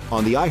Scandals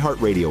on the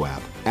iHeartRadio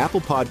app,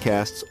 Apple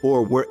Podcasts,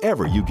 or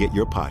wherever you get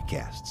your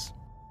podcasts.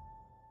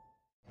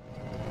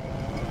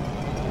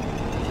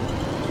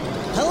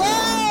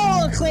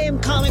 Hello,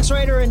 acclaimed comics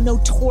writer and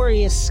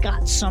notorious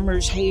Scott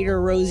Summers hater,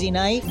 Rosie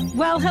Knight.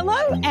 Well,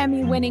 hello,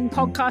 Emmy-winning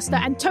podcaster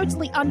and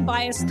totally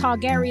unbiased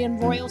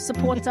Targaryen royal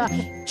supporter,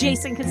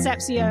 Jason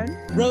Concepcion.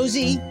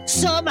 Rosie,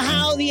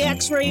 somehow the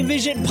X-Ray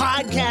Vision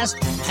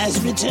podcast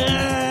has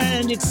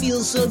returned. It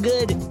feels so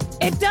good.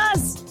 It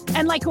does!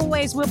 And like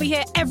always, we'll be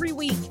here every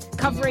week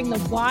covering the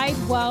wide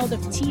world of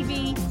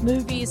TV,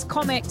 movies,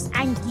 comics,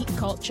 and geek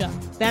culture.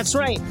 That's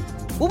right.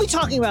 We'll be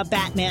talking about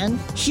Batman,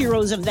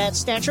 heroes of that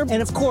stature,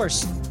 and of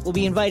course, we'll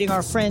be inviting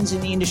our friends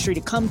in the industry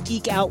to come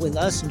geek out with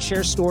us and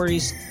share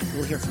stories.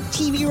 We'll hear from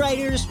TV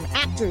writers, from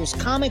actors,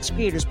 comics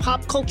creators,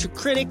 pop culture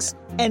critics,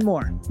 and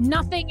more.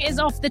 Nothing is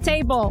off the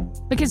table,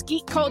 because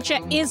geek culture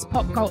is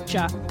pop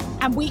culture,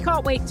 and we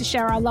can't wait to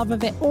share our love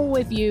of it all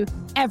with you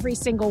every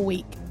single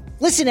week.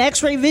 Listen to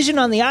X-Ray Vision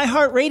on the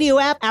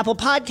iHeartRadio app, Apple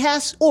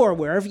Podcasts, or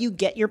wherever you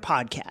get your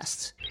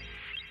podcasts.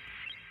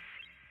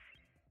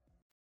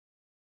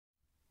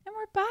 And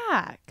we're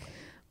back.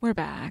 We're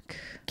back.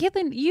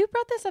 Caitlin, you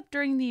brought this up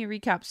during the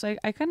recap, so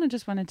I kind of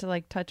just wanted to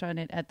like touch on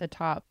it at the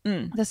top.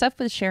 The stuff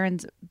with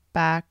Sharon's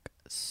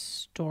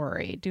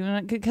backstory.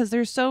 Because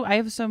I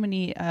have so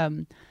many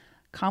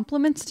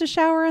compliments to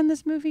shower on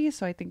this movie,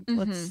 so I think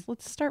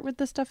let's start with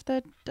the stuff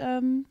that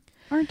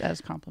aren't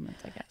as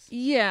compliments, I guess.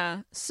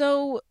 Yeah.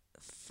 So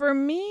for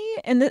me,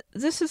 and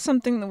this is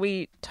something that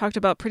we talked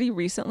about pretty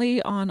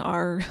recently on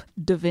our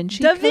Da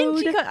Vinci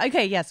Code.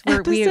 Okay, yes,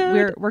 we're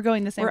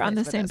going the same. We're on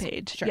the same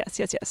page. Sure.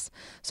 Yes.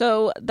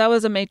 So that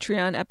was a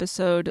Matreon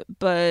episode,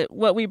 but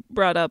what we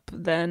brought up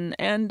then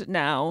and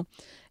now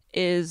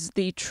is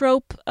the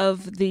trope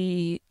of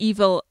the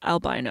evil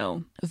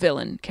albino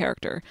villain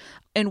character.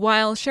 And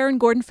while Sharon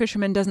Gordon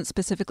Fisherman doesn't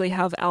specifically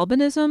have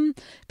albinism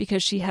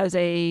because she has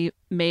a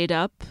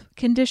made-up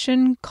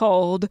condition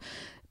called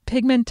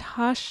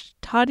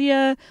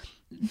pigmentositatia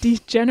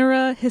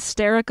degenera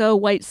hysterica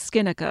white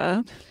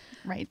skinica.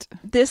 Right.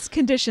 This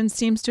condition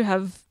seems to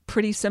have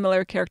pretty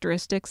similar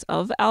characteristics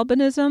of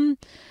albinism.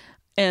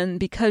 And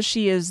because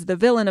she is the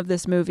villain of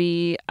this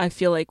movie, I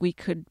feel like we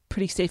could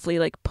pretty safely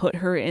like put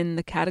her in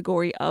the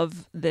category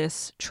of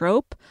this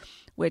trope,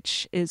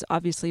 which is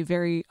obviously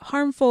very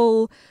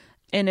harmful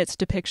in its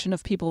depiction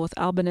of people with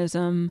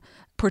albinism,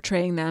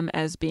 portraying them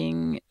as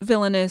being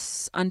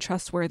villainous,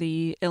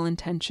 untrustworthy,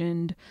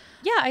 ill-intentioned.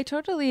 Yeah, I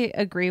totally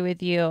agree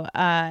with you.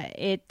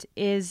 It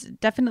is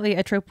definitely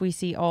a trope we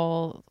see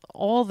all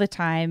the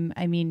time.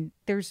 I mean,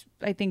 there's,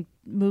 I think,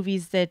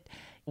 movies that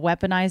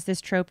weaponize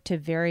this trope to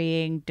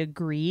varying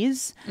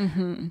degrees.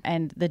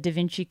 And the Da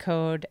Vinci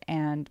Code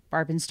and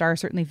Barb and Star are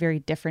certainly very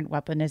different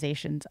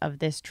weaponizations of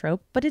this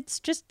trope, but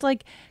it's just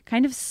like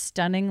kind of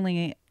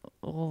stunningly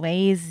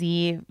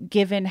lazy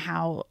given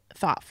how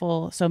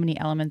thoughtful so many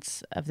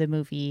elements of the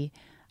movie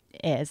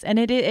is. And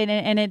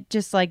it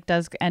just like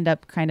does end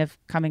up kind of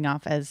coming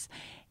off as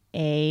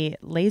a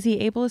lazy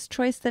ableist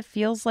choice that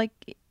feels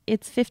like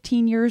it's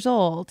 15 years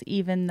old,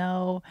 even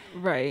though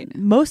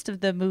most of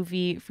the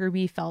movie for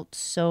me felt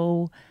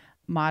so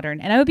modern.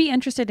 And I would be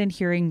interested in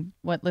hearing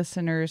what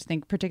listeners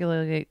think,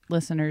 particularly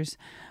listeners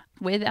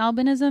with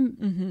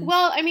albinism.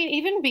 Well, I mean,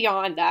 even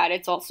beyond that,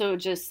 it's also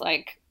just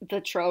like the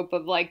trope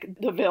of like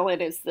the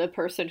villain is the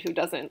person who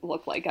doesn't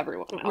look like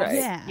everyone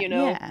else, you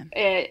know,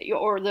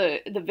 or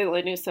the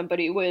villain is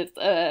somebody with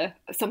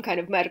some kind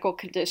of medical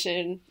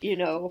condition, you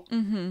know.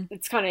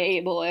 It's kind of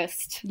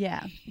ableist.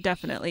 Yeah,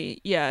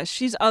 definitely. Yeah,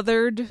 she's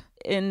othered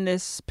in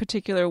this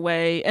particular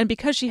way, and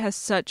because she has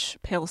such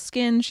pale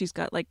skin, she's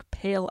got like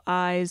pale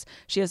eyes,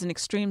 she has an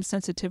extreme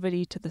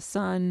sensitivity to the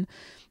sun.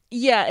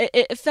 Yeah,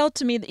 it felt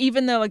to me that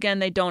even though, again,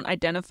 they don't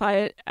identify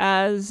it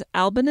as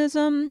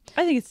albinism,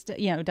 I think it's,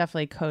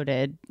 definitely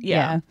coded.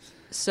 Yeah.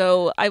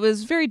 So I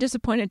was very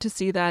disappointed to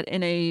see that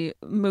in a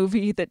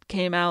movie that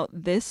came out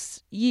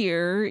this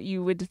year.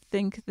 You would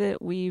think that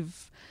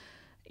we've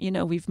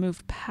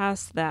moved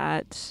past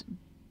that.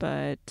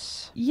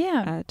 But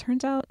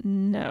turns out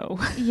no.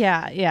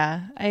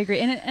 Yeah, I agree,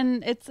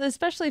 and it's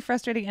especially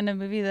frustrating in a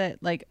movie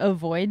that like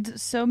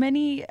avoids so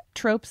many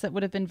tropes that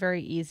would have been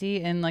very easy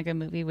in like a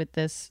movie with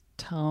this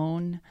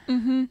tone.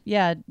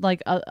 Yeah,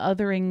 like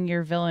othering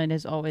your villain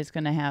is always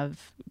going to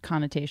have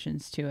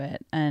connotations to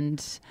it,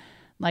 and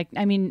like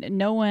I mean,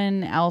 no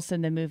one else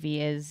in the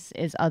movie is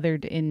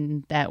othered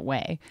in that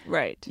way.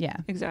 Right. Yeah.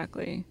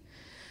 Exactly.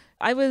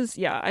 I was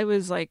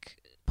like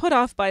put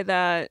off by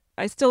that.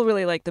 I still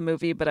really like the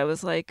movie, but I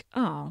was like,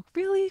 oh,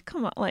 really?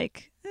 Come on.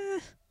 Like,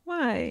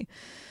 why?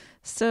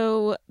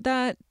 So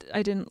that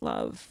I didn't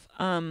love.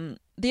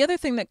 The other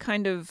thing that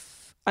kind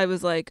of, I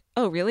was like,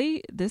 oh,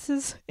 really? This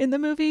is in the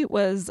movie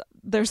was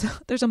there's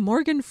a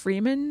Morgan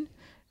Freeman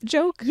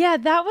joke. Yeah,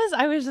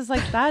 I was just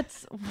like,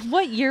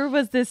 what year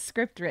was this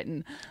script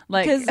written?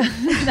 Like,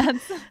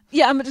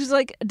 yeah, I'm just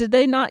like, did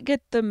they not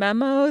get the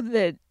memo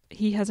that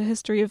he has a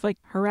history of like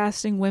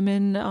harassing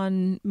women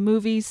on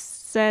movie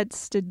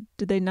sets? Did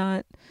they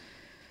not?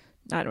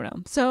 I don't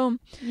know. So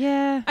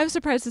yeah, I was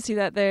surprised to see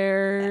that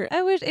there.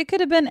 I wish it could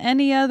have been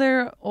any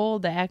other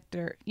old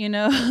actor,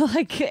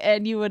 like,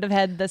 and you would have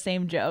had the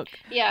same joke.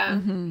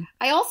 Yeah.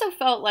 I also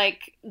felt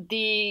like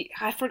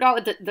I forgot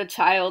what the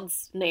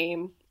child's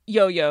name.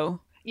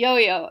 Yo-Yo.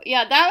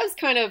 Yeah, that was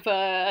kind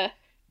of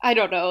I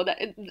don't know.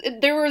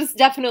 There was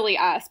definitely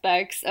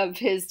aspects of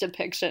his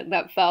depiction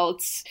that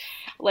felt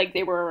like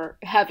they were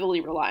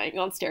heavily relying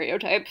on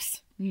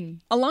stereotypes.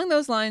 Along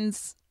those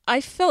lines, I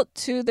felt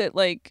too that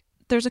like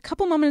there's a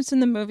couple moments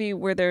in the movie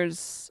where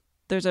there's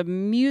a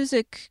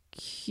music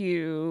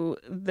cue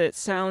that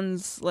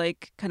sounds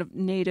like kind of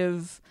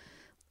native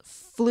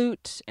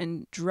flute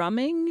and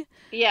drumming.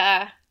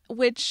 Yeah.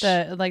 Which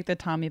the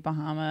Tommy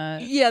Bahama.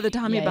 Yeah, the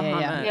Tommy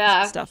Bahama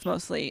yeah. stuff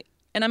mostly.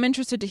 And I'm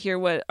interested to hear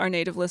what our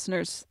native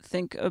listeners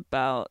think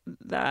about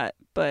that.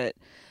 But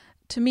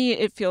to me,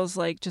 it feels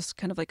like just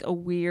kind of like a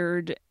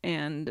weird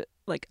and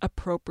like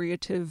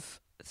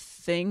appropriative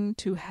thing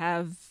to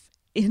have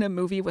in a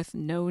movie with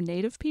no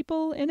native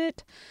people in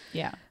it.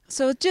 Yeah.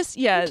 So it's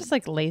just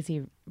like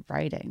lazy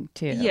writing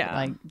too. Yeah.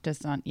 Like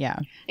just on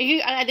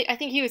I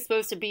think he was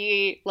supposed to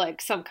be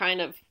like some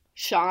kind of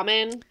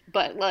shaman,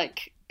 but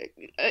like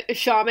a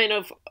shaman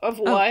of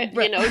what? right.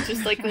 You know,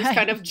 just like this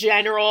kind of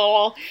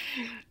general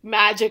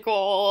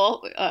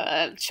magical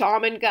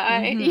shaman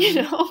guy, you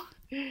know?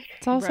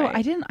 It's also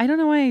I don't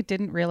know why I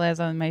didn't realize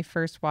on my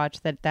first watch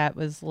that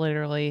was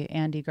literally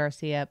Andy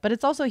Garcia, but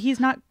it's also he's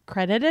not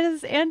credited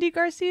as Andy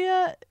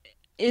Garcia.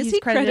 He's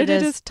credited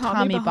as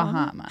Tommy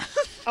Bahama.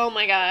 Oh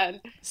my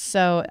god.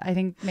 So I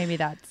think maybe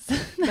that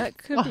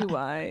could be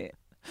why.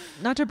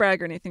 Not to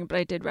brag or anything, but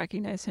I did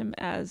recognize him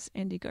as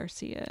Andy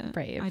Garcia.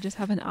 Brave. I just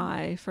have an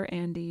eye for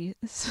Andy.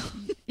 So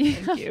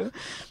thank you.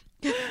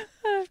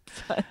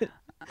 But,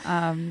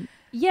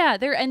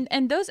 there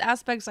and those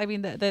aspects. I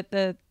mean,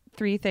 the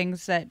three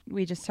things that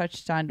we just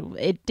touched on.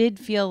 It did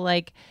feel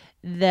like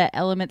the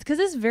elements, because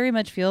this very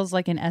much feels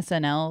like an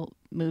SNL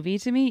movie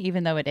to me,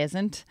 even though it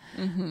isn't.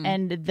 Mm-hmm.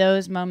 And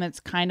those moments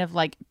kind of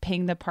like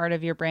ping the part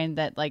of your brain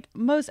that like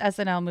most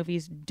SNL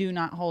movies do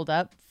not hold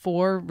up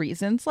for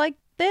reasons like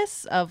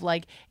this, of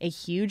like a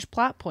huge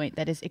plot point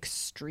that is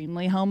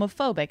extremely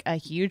homophobic, a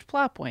huge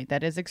plot point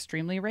that is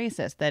extremely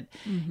racist, that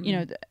you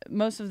know,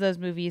 most of those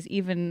movies,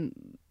 even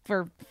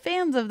for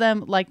fans of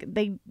them, like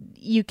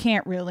you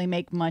can't really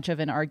make much of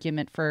an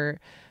argument for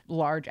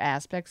large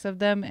aspects of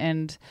them.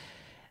 And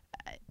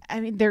I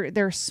mean,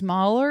 they're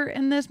smaller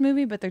in this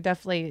movie, but they're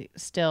definitely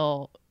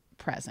still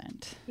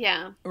present.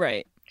 Yeah.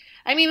 Right.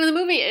 I mean, the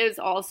movie is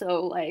also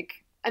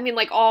like, I mean,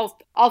 like all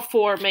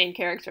four main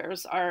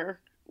characters are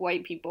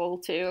white people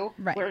too.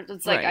 Right. Where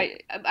it's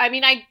like, I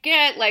mean, I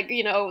get like,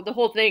 you know, the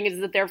whole thing is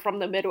that they're from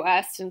the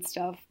Midwest and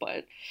stuff,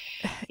 but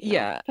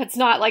yeah, know, that's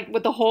not like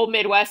what the whole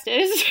Midwest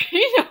is,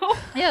 you know?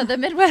 Yeah, the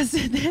Midwest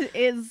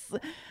is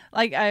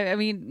like, I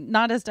mean,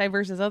 not as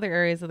diverse as other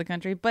areas of the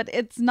country, but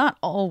it's not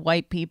all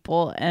white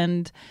people.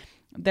 And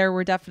there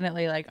were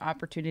definitely like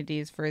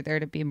opportunities for there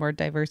to be more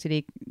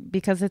diversity,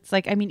 because it's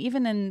like, I mean,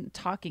 even in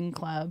Talking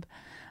Club,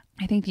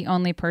 I think the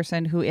only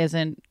person who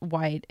isn't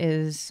white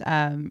is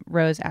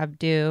Rose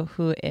Abdoo,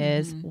 who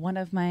is one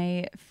of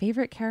my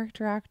favorite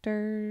character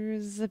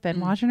actors. I've been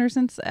watching her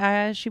since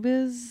she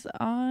was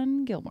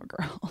on Gilmore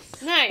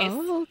Girls. Nice.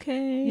 Oh,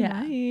 okay.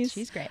 Yeah, nice.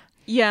 she's great.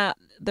 Yeah,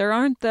 there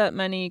aren't that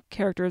many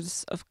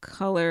characters of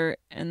color,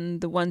 and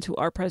the ones who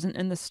are present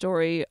in the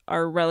story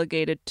are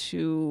relegated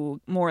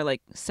to more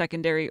like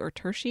secondary or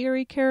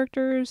tertiary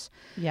characters.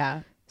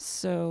 Yeah.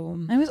 So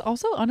I was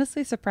also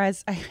honestly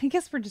surprised. I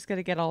guess we're just going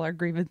to get all our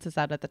grievances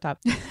out at the top.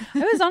 I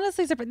was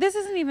honestly surprised. This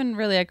isn't even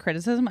really a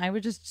criticism. I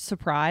was just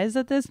surprised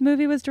that this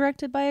movie was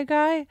directed by a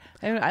guy.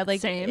 I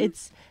like Same.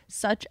 It's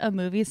such a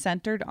movie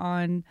centered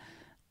on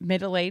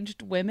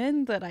middle-aged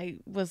women that I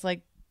was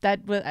like,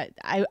 that was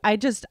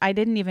I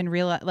didn't even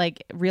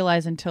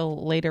realize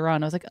until later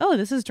on. I was like, oh,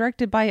 this is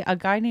directed by a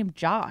guy named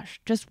Josh.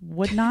 Just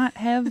would not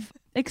have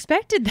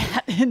expected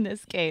that in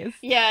this case.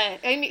 Yeah,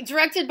 I mean,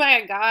 directed by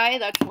a guy,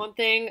 that's one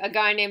thing. A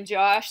guy named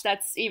Josh,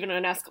 that's even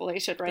an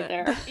escalation right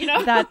there. You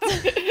know,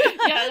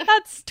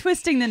 that's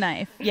twisting the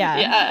knife. Yeah.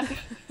 Yeah.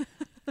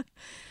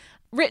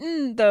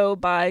 Written, though,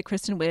 by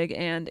Kristen Wiig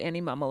and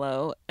Annie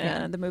Mumolo.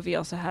 And the movie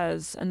also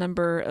has a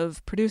number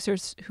of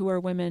producers who are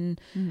women,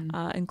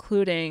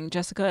 including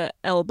Jessica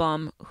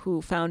Elbaum,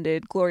 who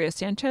founded Gloria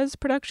Sanchez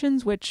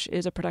Productions, which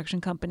is a production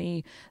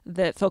company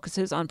that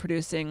focuses on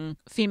producing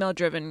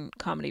female-driven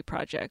comedy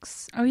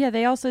projects. Oh, yeah.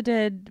 They also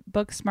did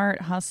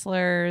Booksmart,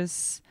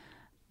 Hustlers.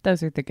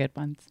 Those are the good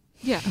ones.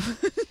 Yeah.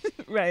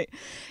 Right.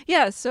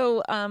 Yeah.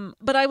 So,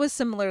 but I was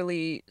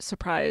similarly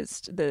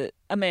surprised that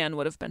a man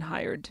would have been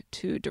hired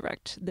to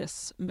direct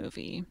this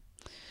movie.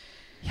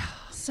 Yeah.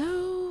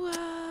 So,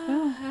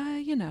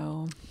 you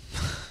know.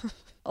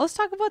 Let's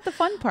talk about the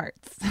fun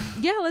parts.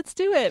 Yeah, let's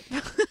do it.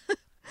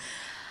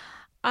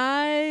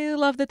 I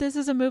love that this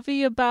is a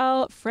movie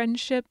about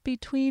friendship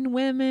between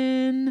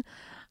women.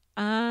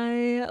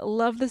 I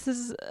love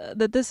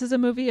that this is a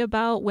movie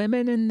about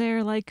women in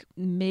their like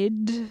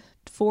mid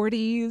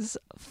 40s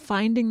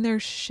finding their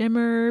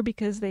shimmer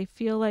because they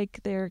feel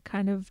like they're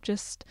kind of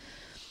just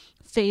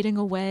fading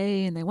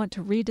away and they want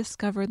to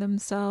rediscover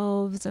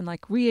themselves and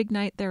like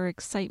reignite their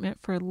excitement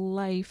for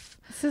life.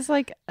 This is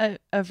like a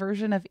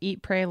version of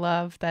Eat, Pray,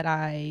 Love that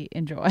I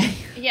enjoy.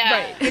 Yeah,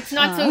 right. It's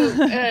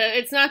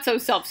not so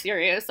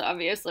self-serious,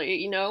 obviously,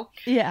 you know?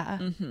 Yeah.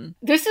 Mm-hmm.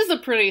 This is a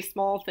pretty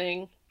small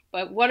thing,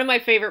 but one of my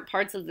favorite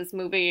parts of this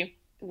movie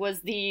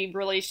was the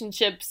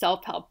relationship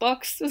self-help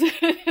books that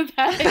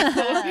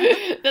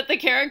the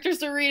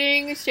characters are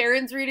reading.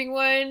 Sharon's reading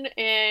one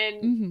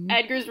and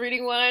Edgar's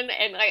reading one.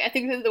 And I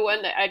think that the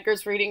one that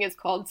Edgar's reading is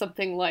called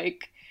something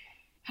like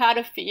How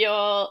to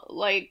Feel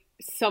Like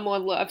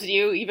Someone Loves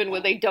You Even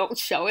When They Don't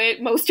Show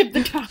It Most of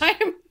the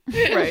Time.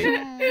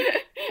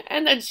 Right.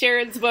 And then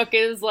Sharon's book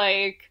is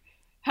like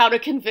how to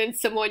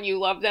convince someone you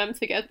love them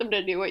to get them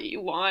to do what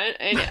you want.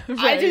 And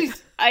Right.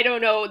 I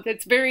don't know.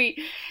 It's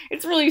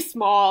really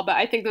small, but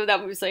I think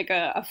that was like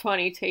a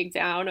funny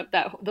takedown of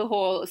the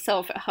whole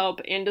self-help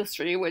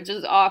industry, which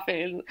is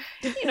often,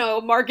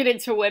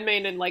 marketed to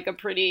women in like a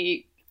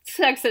pretty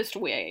sexist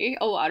way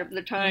a lot of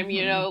the time,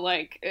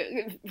 like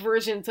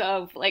versions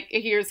of like,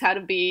 here's how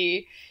to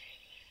be,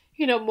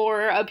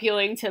 more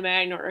appealing to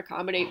men or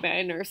accommodate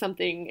men or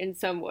something in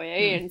some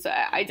way. And so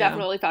I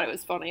definitely thought it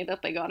was funny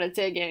that they got to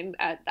dig in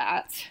at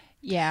that.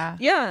 Yeah.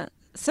 Yeah.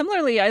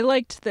 Similarly, I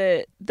liked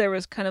that there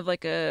was kind of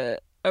like a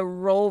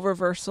role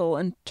reversal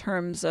in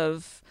terms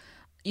of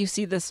you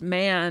see this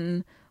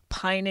man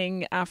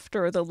pining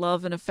after the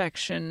love and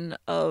affection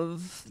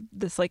of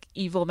this like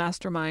evil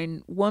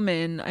mastermind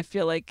woman. I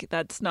feel like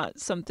that's not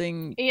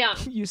something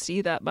you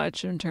see that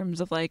much in terms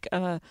of like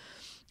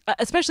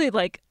especially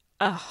like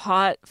a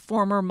hot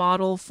former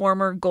model,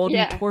 former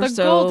golden torso.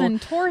 The golden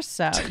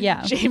torso.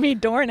 Yeah. Jamie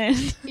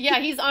Dornan. Yeah,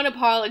 he's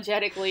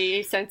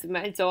unapologetically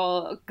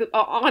sentimental,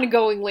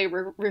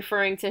 ongoingly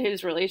referring to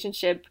his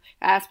relationship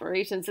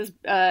aspirations as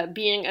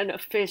being an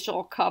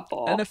official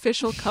couple. An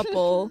official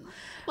couple.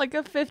 Like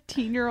a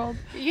 15-year-old.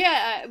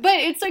 Yeah, but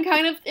it's the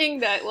kind of thing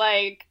that,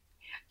 like,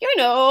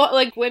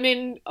 like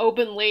women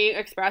openly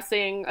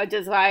expressing a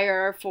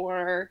desire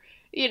for,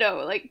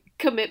 like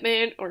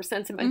commitment or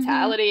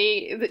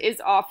sentimentality is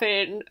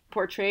often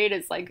portrayed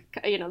as like,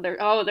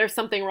 there's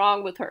something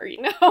wrong with her,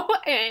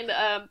 and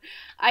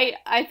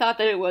I thought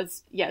that it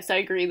was, yes, I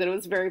agree that it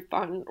was a very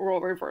fun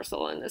role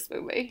reversal in this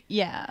movie.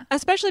 Yeah,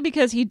 especially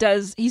because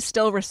he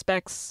still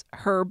respects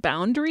her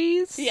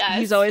boundaries. Yes.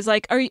 He's always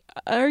like,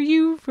 are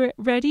you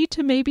ready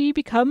to maybe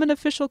become an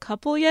official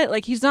couple yet?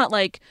 Like, he's not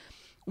like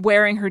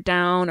wearing her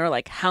down or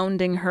like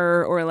hounding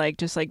her or like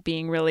just like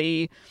being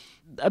really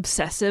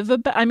obsessive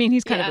about. I mean,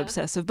 he's kind of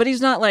obsessive, but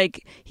he's not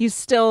like, he's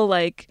still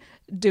like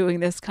doing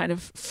this kind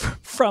of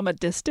from a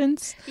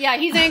distance. Yeah,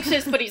 he's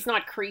anxious, but he's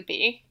not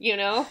creepy,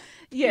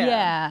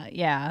 Yeah,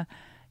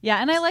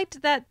 and I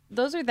liked that.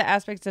 Those are the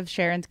aspects of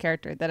Sharon's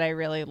character that I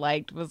really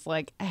liked, was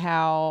like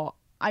how,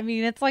 I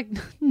mean, it's like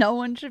no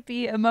one should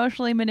be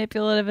emotionally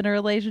manipulative in a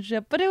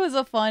relationship, but it was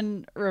a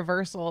fun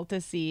reversal to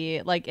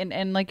see, like,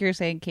 and like you're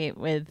saying, Kate,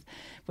 with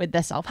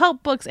the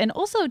self-help books, and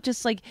also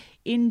just like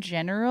in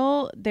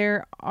general,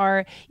 there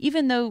are,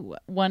 even though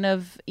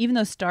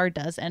Star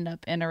does end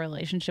up in a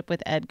relationship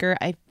with Edgar,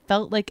 I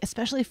felt like,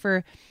 especially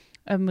for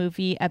a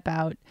movie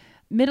about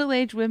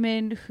middle-aged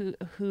women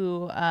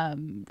who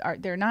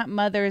they're not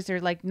mothers, they're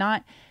like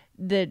not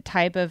the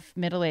type of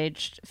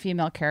middle-aged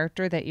female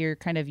character that you're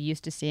kind of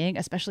used to seeing,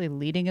 especially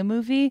leading a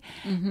movie.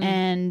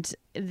 And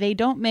they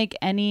don't make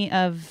any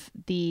of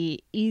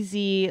the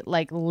easy,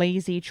 like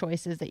lazy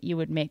choices that you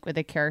would make with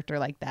a character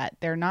like that.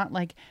 They're not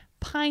like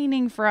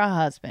pining for a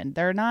husband.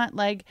 They're not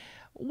like,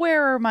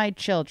 where are my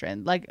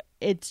children? Like,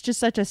 it's just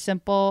such a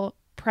simple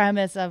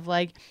premise of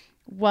like,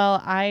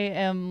 well, I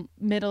am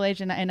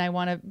middle-aged and I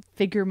want to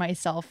figure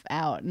myself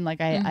out. And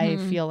like, I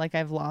feel like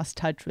I've lost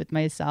touch with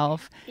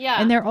myself. Yeah.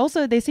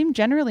 And they seem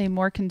generally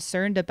more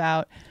concerned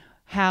about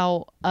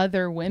how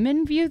other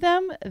women view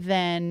them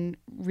than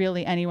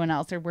really anyone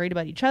else. They're worried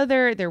about each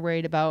other. They're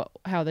worried about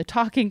how the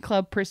talking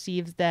club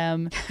perceives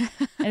them.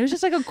 And it was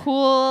just like a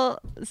cool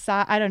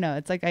side. I don't know.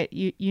 It's like,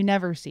 you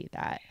never see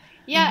that.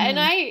 Yeah.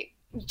 And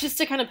just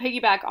to kind of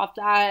piggyback off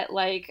that,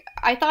 like,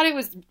 I thought it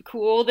was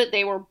cool that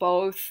they were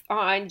both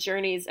on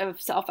journeys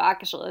of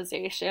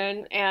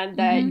self-actualization, and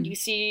that you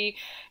see,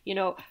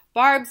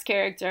 Barb's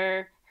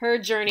character, her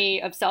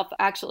journey of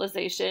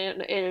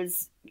self-actualization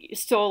is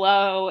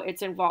solo.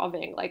 It's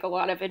involving like a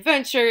lot of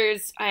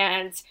adventures,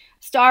 and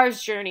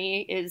Star's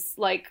journey is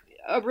like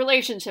a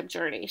relationship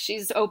journey.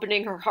 She's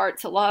opening her heart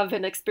to love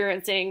and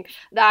experiencing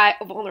that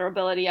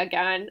vulnerability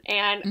again.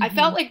 And I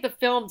felt like the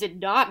film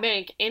did not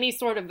make any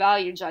sort of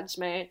value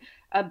judgment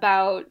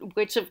about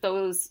which of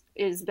those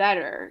is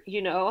better,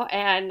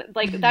 and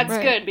like, that's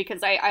good,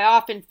 because I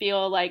often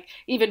feel like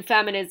even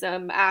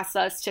feminism asks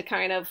us to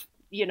kind of,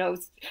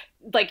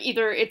 like,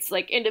 either it's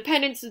like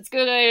independence is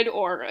good,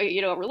 or,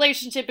 a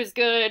relationship is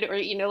good, or,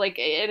 like,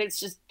 and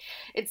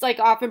it's like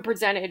often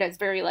presented as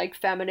very like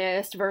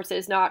feminist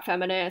versus not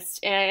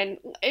feminist. And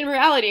in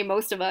reality,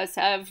 most of us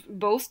have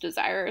both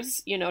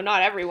desires,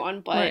 not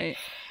everyone, but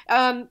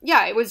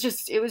it was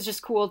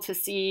just cool to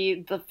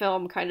see the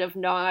film kind of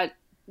not,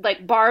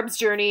 like, Barb's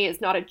journey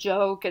is not a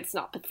joke. It's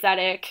not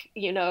pathetic,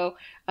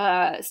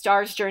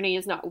 Star's journey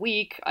is not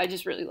weak. I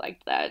just really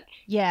liked that.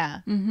 Yeah.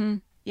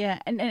 Yeah,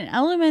 and an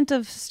element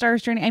of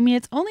Star's journey, I mean,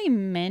 it's only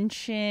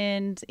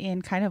mentioned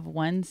in kind of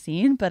one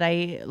scene, but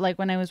I, like,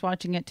 when I was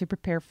watching it to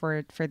prepare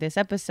for this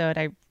episode,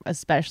 I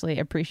especially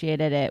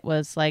appreciated it,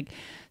 was like,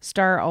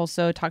 Star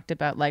also talked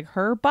about like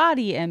her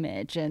body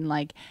image, and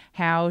like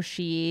how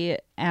she,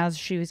 as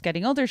she was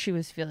getting older, she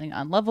was feeling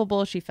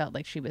unlovable. She felt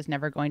like she was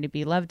never going to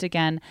be loved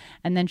again.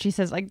 And then she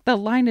says, like, the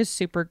line is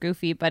super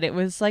goofy, but it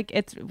was like,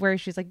 it's where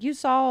she's like, you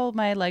saw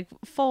my like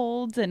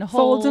folds and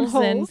holes.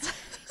 And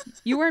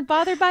you weren't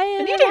bothered by it.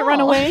 And you didn't run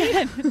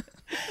away.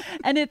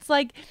 And it's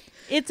like,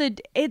 it's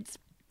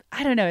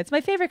I don't know. It's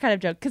my favorite kind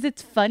of joke because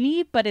it's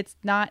funny, but it's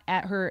not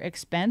at her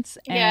expense.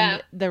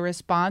 And the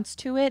response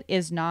to it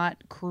is not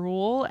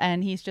cruel.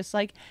 And he's just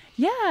like,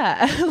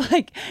 yeah,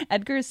 like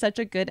Edgar is such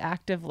a good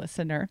active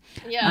listener.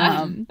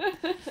 Yeah.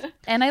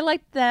 And I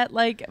like that,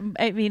 like,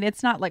 I mean,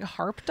 it's not like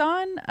harped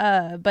on,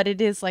 but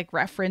it is like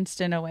referenced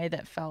in a way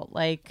that felt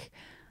like,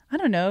 I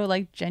don't know,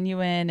 like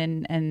genuine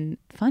and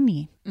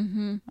funny.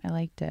 Mm-hmm. I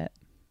liked it.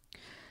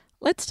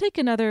 Let's take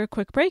another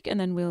quick break and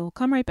then we'll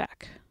come right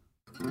back.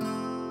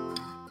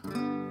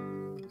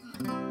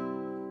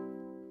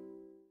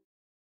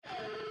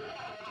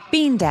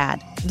 Bean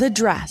Dad, The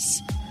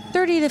Dress,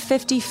 30 to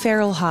 50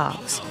 Feral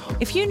Hogs.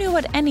 If you knew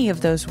what any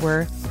of those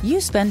were, you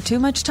spend too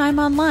much time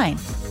online.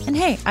 And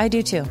hey, I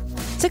do too.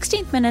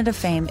 16th Minute of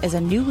Fame is a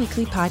new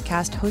weekly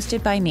podcast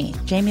hosted by me,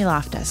 Jamie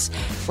Loftus,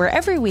 where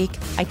every week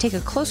I take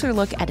a closer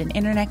look at an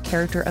internet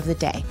character of the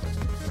day.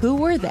 Who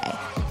were they?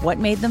 What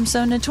made them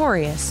so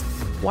notorious?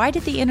 Why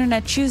did the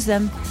internet choose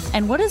them?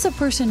 And what does a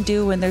person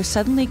do when they're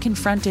suddenly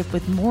confronted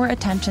with more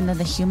attention than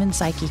the human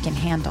psyche can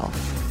handle?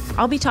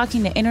 I'll be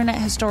talking to internet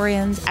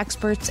historians,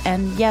 experts,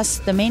 and yes,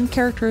 the main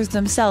characters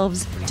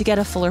themselves to get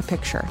a fuller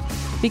picture.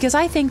 Because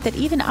I think that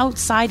even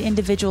outside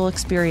individual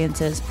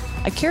experiences,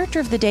 a character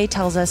of the day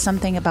tells us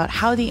something about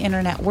how the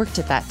internet worked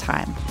at that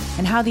time,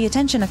 and how the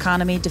attention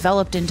economy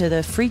developed into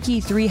the freaky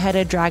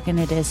three-headed dragon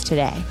it is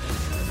today.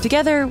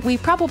 Together, we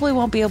probably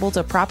won't be able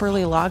to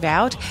properly log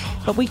out,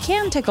 but we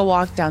can take a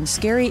walk down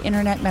scary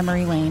internet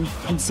memory lane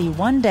and see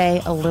one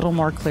day a little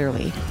more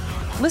clearly.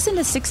 Listen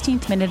to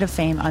 16th Minute of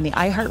Fame on the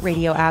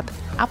iHeartRadio app,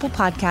 Apple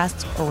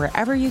Podcasts, or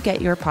wherever you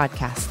get your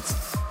podcasts.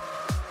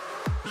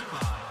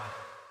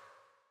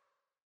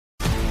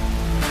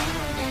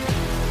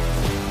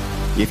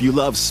 If you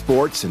love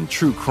sports and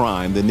true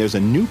crime, then there's a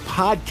new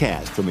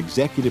podcast from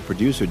executive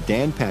producer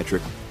Dan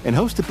Patrick and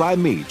hosted by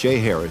me, Jay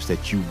Harris,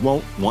 that you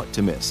won't want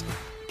to miss.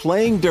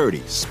 Playing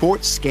Dirty: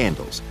 Sports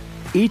Scandals.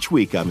 Each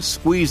week, I'm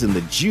squeezing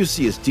the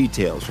juiciest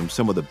details from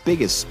some of the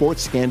biggest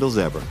sports scandals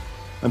ever.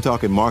 I'm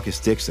talking Marcus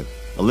Dixon,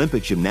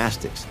 Olympic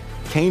gymnastics,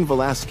 Cain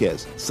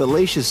Velasquez,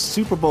 salacious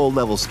Super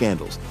Bowl-level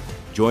scandals.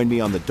 Join me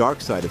on the dark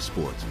side of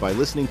sports by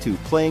listening to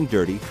Playing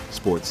Dirty: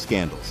 Sports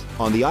Scandals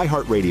on the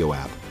iHeartRadio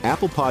app,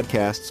 Apple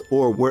Podcasts,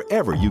 or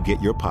wherever you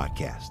get your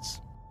podcasts.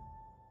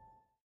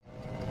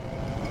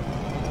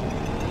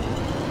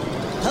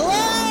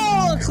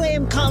 Hello,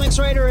 acclaimed comics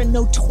writer and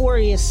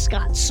notorious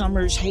Scott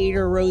Summers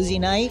hater, Rosie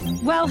Knight.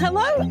 Well,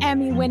 hello,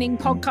 Emmy-winning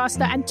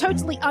podcaster and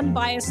totally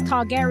unbiased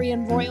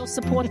Targaryen royal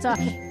supporter,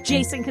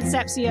 Jason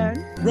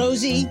Concepcion.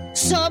 Rosie,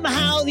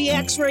 somehow the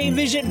X-Ray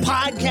Vision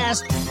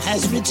podcast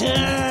has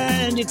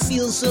returned. It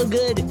feels so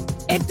good.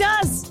 It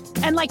does.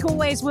 And like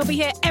always, we'll be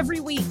here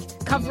every week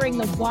covering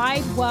the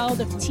wide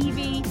world of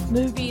TV,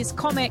 movies,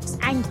 comics,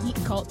 and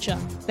geek culture.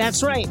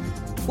 That's right.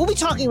 We'll be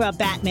talking about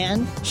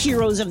Batman,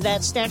 heroes of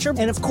that stature,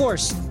 and of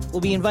course,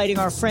 we'll be inviting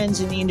our friends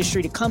in the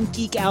industry to come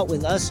geek out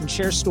with us and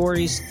share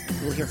stories.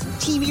 We'll hear from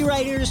TV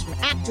writers, from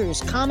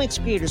actors, comics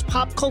creators,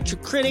 pop culture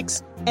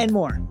critics, and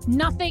more.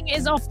 Nothing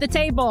is off the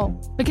table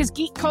because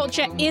geek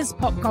culture is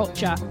pop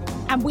culture,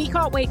 and we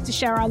can't wait to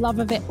share our love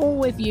of it all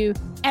with you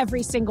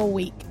every single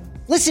week.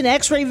 Listen to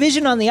X-Ray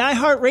Vision on the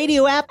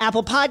iHeartRadio app,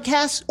 Apple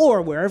Podcasts,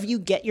 or wherever you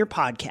get your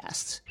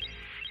podcasts.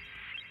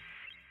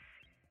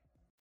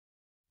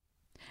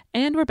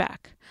 And we're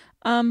back.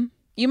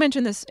 You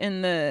mentioned this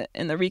in the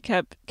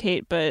recap,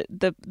 Kate, but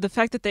the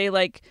fact that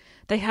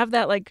they have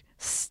that like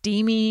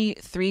steamy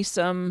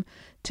threesome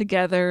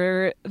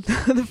together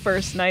the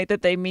first night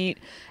that they meet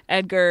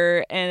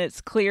Edgar, and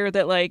it's clear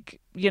that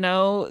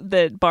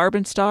that Barb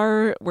and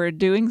Star were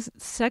doing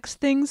sex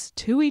things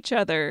to each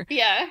other.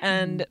 Yeah.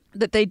 And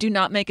that they do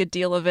not make a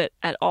deal of it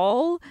at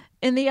all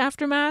in the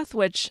aftermath,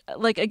 which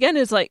again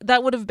is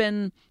that would have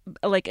been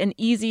an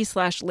easy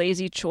 /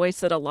 lazy choice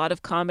that a lot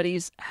of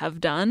comedies have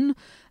done.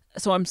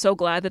 So I'm so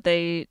glad that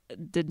they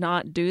did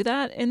not do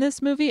that in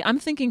this movie. I'm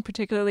thinking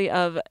particularly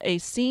of a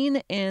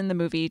scene in the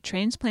movie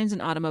Trains, Planes,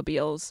 and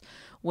Automobiles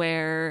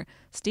where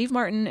Steve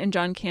Martin and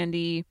John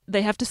Candy,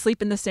 they have to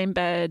sleep in the same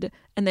bed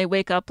and they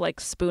wake up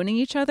spooning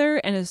each other.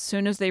 And as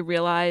soon as they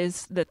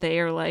realize that they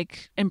are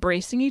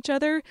embracing each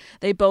other,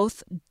 they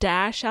both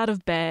dash out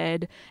of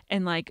bed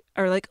and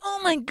are oh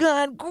my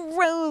God,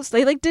 gross.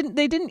 They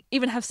didn't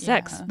even have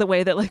sex the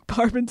way that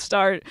Barb and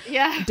Star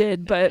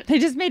did, but they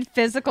just made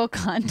physical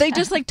contact. They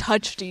just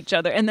touched each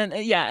other. And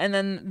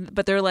then,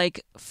 but they're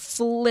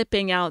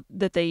flipping out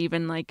that they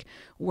even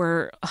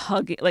were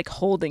hugging,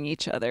 holding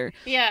each other.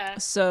 Yeah.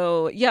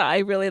 So yeah, I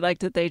really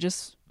liked that they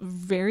just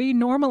very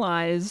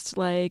normalized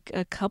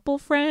a couple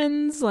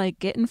friends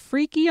getting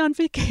freaky on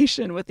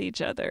vacation with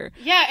each other.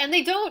 Yeah, and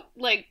they don't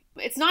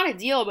it's not a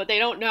deal, but they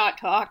don't not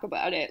talk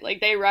about it.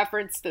 They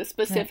reference the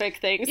specific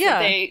things that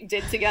they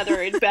did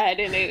together in bed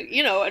and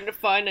and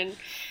fun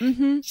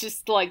and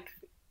just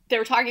they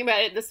were talking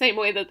about it the same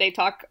way that they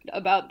talk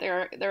about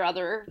their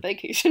other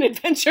vacation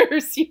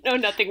adventures,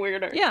 nothing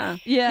weirder. Yeah.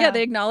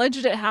 They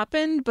acknowledged it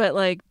happened,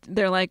 but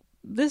they're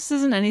this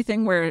isn't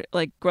anything we're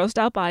like grossed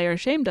out by or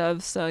ashamed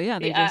of. So yeah,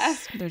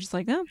 they're just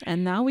like, oh,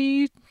 and now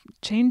we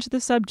change the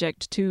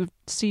subject to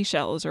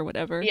seashells or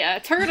whatever. Yeah,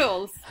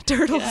 turtles.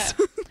 Turtles.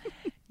 Yeah.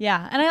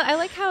 Yeah, and I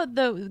like how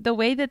the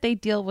way that they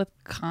deal with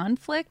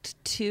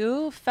conflict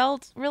too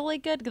felt really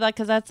good, like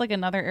because that's like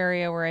another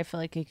area where I feel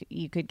like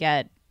you could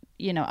get,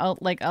 you know,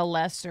 a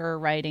lesser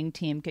writing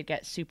team could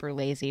get super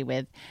lazy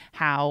with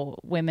how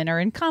women are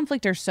in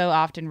conflict are so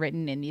often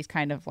written in these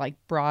kind of like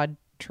broad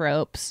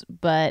tropes,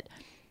 but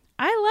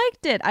I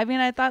liked it. I mean,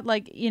 I thought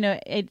like, you know,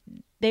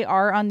 they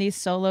are on these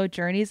solo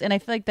journeys, and I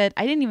feel like that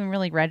I didn't even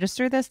really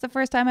register this the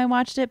first time I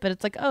watched it, but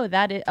it's like, oh,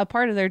 a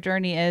part of their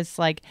journey is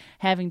like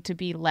having to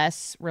be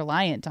less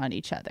reliant on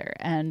each other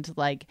and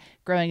like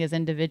growing as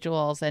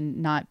individuals and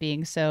not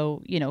being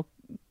so, you know,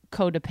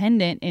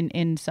 codependent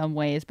in some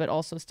ways, but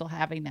also still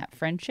having that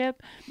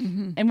friendship.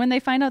 Mm-hmm. And when they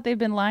find out they've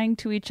been lying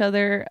to each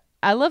other,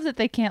 I love that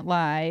they can't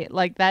lie.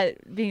 Like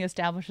that being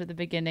established at the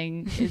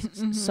beginning is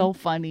so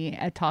funny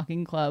at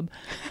Talking Club.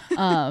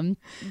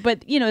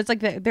 But, you know, it's like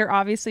they're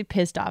obviously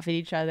pissed off at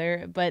each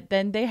other. But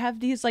then they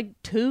have these like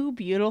two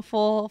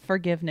beautiful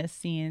forgiveness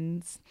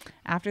scenes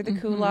after the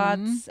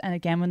culottes. And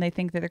again, when they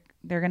think that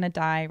they're going to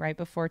die right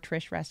before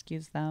Trish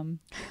rescues them.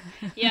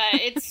 Yeah,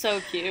 it's so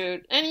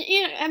cute. And,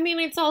 you know, I mean,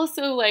 it's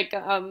also like...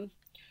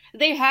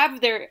 they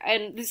have their,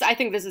 and this, I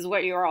think this is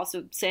what you're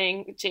also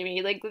saying,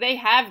 Jamie, like they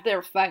have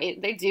their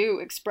fight. They do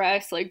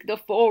express like the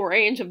full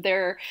range of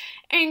their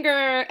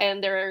anger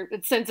and their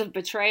sense of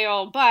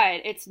betrayal,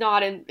 but it's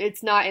not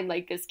in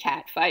like this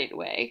cat fight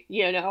way,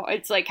 you know?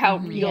 It's like how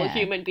real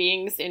human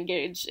beings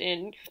engage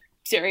in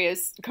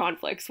serious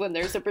conflicts when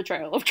there's a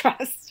betrayal of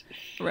trust.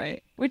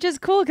 Right. Which is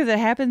cool because it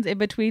happens in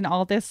between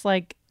all this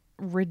like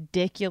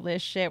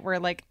ridiculous shit where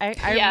like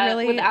I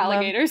really with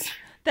alligators.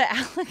 The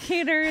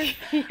alligators.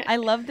 Yeah. I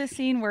love the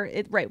scene where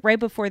it right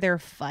before their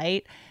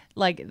fight,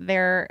 like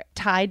they're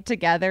tied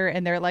together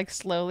and they're like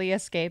slowly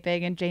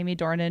escaping, and Jamie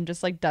Dornan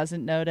just like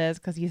doesn't notice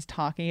because he's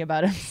talking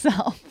about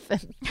himself.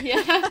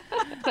 Yeah,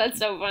 that's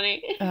so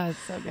funny. Oh, it's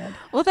so good.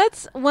 Well,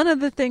 that's one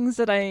of the things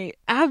that I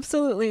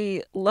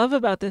absolutely love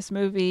about this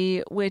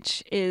movie,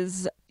 which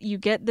is you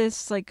get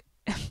this like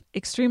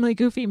extremely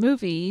goofy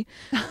movie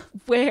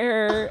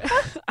where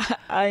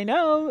I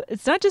know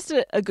it's not just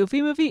a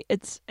goofy movie,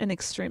 it's an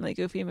extremely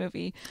goofy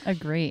movie.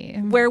 Agree.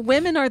 Where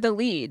women are the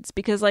leads,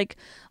 because like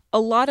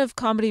a lot of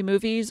comedy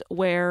movies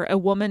where a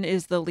woman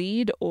is the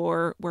lead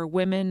or where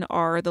women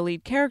are the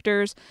lead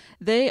characters,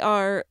 they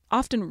are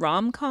often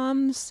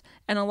rom-coms,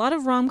 and a lot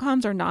of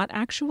rom-coms are not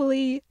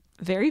actually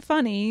very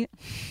funny.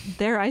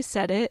 There, I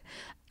said it.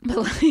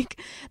 But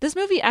like this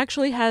movie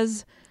actually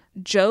has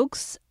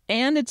jokes.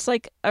 And it's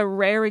like a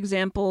rare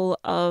example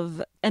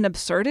of an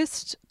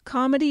absurdist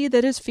comedy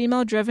that is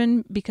female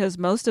driven, because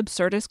most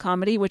absurdist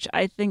comedy, which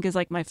I think is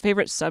like my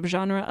favorite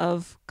subgenre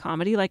of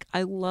comedy, like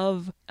I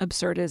love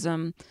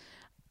absurdism,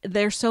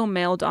 they're so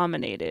male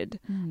dominated.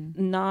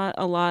 Not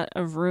a lot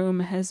of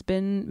room has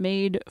been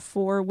made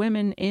for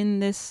women in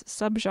this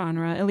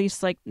subgenre, at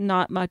least like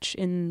not much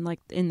in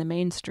the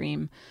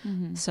mainstream.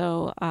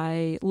 So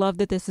I love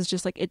that this is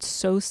just like, it's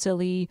so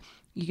silly.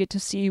 You get to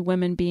see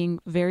women being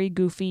very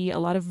goofy. A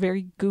lot of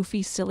very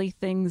goofy, silly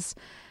things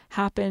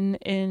happen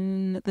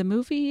in the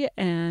movie,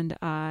 and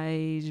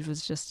I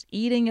was just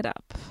eating it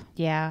up.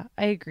 Yeah,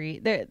 I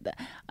agree.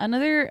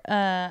 Another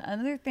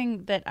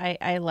thing that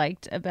I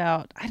liked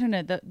about, I don't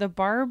know, the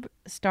Barb,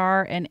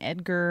 Star, and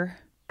Edgar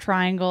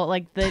triangle,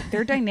 like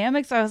their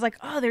dynamics. I was like,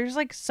 oh, there's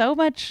like so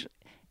much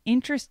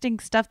interesting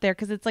stuff there,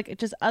 because it's like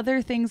just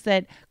other things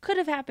that could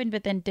have happened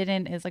but then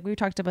didn't. Is like, we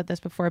talked about this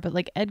before, but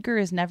like Edgar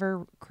is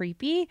never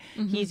creepy.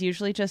 He's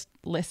usually just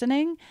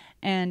listening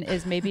and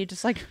is maybe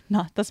just like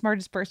not the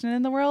smartest person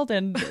in the world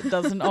and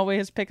doesn't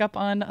always pick up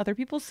on other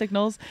people's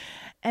signals.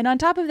 And on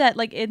top of that,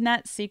 like in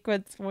that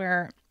sequence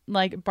where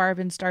like Barb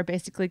and Star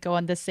basically go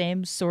on the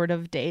same sort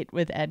of date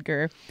with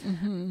Edgar,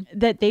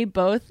 that they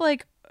both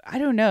like, I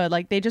don't know,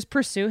 like they just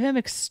pursue him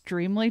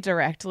extremely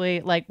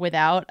directly, like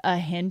without a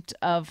hint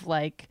of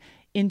like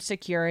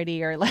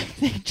insecurity, or like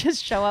they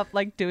just show up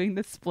like doing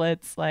the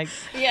splits, like,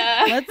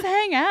 yeah, let's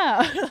hang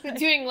out.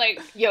 Doing like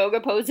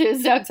yoga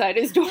poses outside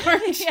his door.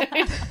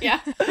 Yeah.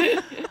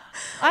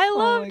 I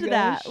loved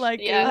that. Like,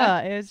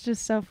 it was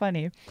just so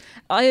funny.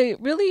 I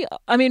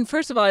mean,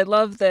 first of all, I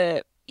love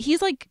that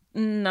he's like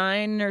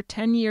 9 or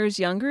 10 years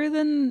younger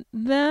than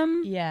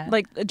them. Yeah.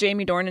 Like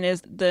Jamie Dornan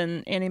is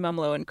than Annie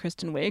Mumlow and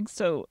Kristen Wiig.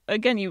 So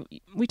again,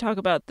 we talk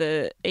about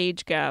the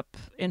age gap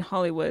in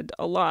Hollywood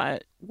a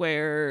lot,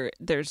 where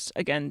there's,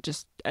 again,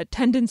 just a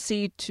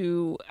tendency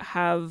to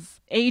have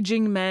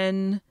aging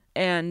men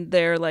and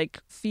their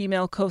like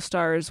female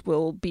co-stars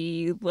will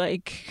be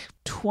like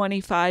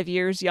 25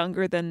 years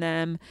younger than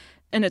them.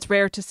 And it's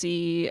rare to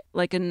see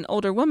like an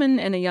older woman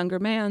and a younger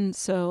man.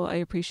 So I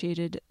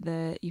appreciated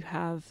that you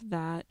have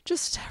that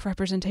just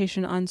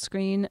representation on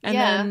screen. And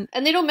then,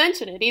 and they don't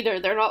mention it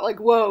either. They're not like,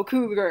 whoa,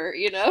 cougar,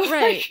 you know?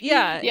 Right.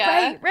 Yeah.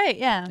 Yeah. Right.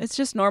 Yeah. It's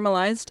just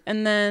normalized.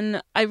 And then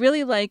I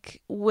really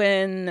like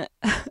when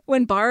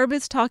Barb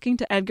is talking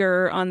to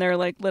Edgar on their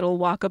like little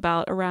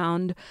walkabout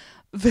around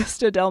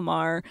Vista Del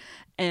Mar,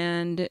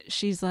 and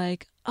she's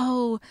like,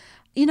 oh,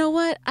 you know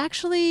what?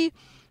 Actually,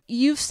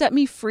 you've set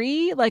me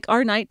free. Like,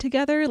 our night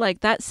together,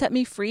 like, that set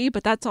me free,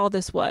 but that's all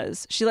this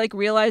was. She, like,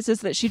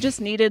 realizes that she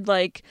just needed,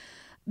 like,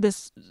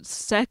 this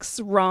sex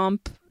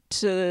romp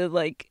to,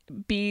 like,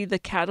 be the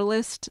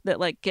catalyst that,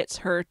 like, gets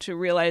her to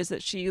realize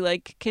that she,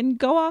 like, can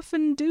go off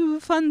and do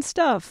fun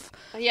stuff.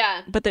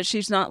 Yeah. But that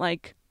she's not,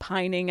 like,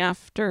 pining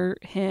after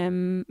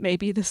him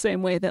maybe the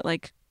same way that,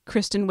 like,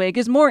 Kristen Wiig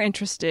is more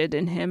interested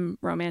in him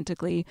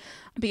romantically.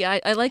 But yeah,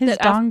 I like His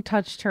that. dong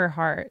touched her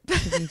heart,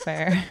 to be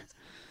fair.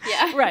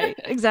 Yeah. Right,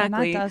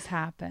 exactly. And that does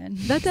happen.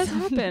 That does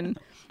happen.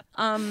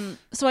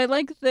 So I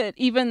like that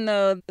even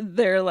though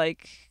their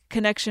like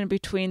connection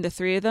between the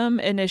three of them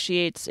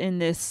initiates in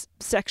this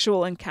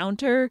sexual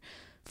encounter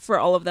for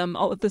all of them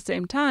all at the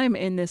same time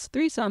in this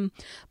threesome,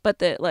 but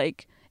that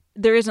like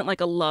there isn't like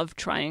a love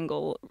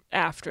triangle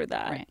after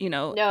that, Right. you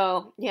know?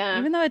 No. Yeah.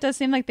 Even though it does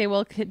seem like they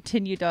will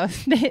continue to,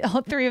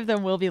 all three of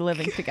them will be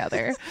living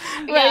together.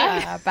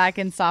 Yeah. Back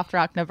in Soft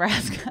Rock,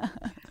 Nebraska.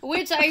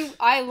 Which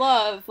I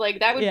love. Like,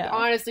 that would Yeah.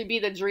 honestly be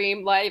the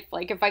dream life.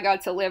 Like, if I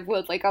got to live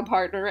with, like, a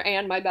partner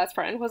and my best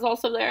friend was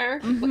also there.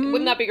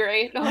 Wouldn't that be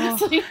great?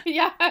 Honestly.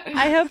 Yeah.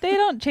 I hope they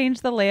don't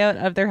change the layout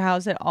of their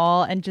house at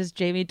all and just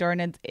Jamie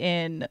Dornan's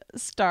in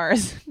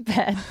Star's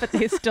bed, but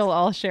they still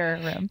all share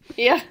a room.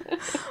 Yeah.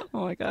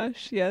 Oh my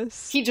gosh,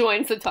 yes. He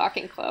joins the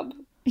talking club.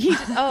 He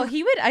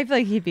would. I feel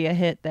like he'd be a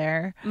hit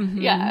there.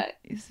 Yeah.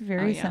 He's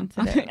very yeah.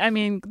 sensitive. I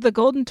mean, the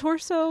golden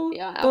torso,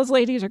 Yeah. those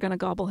ladies are going to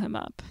gobble him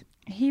up.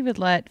 He would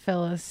let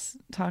Phyllis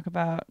talk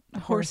about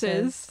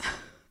horses.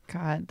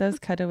 God, those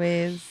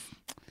cutaways,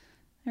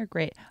 they're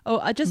great.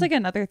 Oh, just like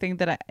another thing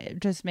that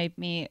just made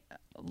me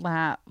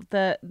laugh.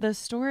 The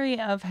story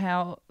of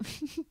how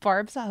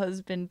Barb's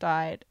husband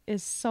died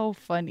is so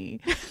funny.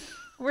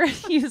 Where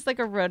he was like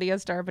a rodeo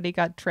star, but he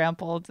got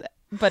trampled.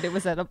 But it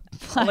was at a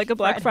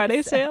Black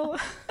Friday sale.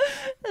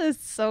 It was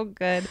so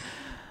good.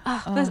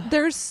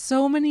 There's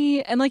so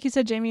many, and like you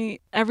said, Jamie,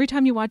 every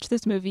time you watch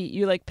this movie,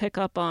 you like pick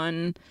up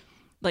on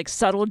like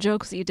subtle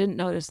jokes that you didn't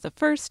notice the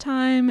first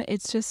time.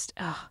 It's just,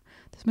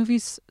 this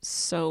movie's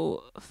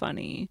so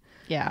funny.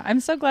 Yeah, I'm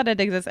so glad it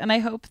exists, and I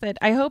hope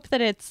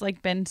that it's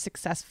like been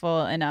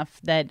successful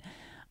enough that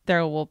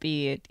there will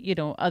be, you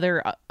know,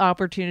 other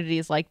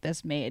opportunities like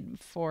this made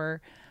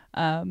for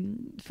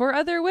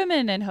other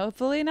women, and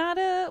hopefully not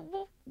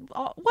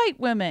white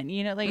women,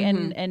 you know, like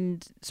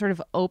and sort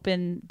of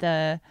open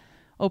the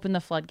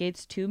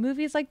floodgates to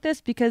movies like this,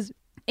 because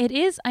it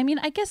is. I mean,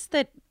 I guess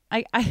that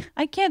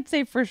I can't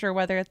say for sure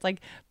whether it's like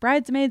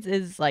Bridesmaids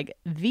is like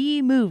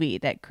the movie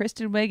that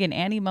Kristen Wiig and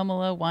Annie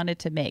Mumolo wanted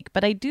to make,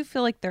 but I do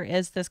feel like there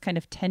is this kind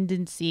of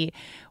tendency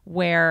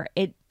where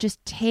it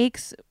just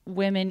takes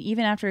women,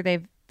 even after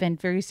they've been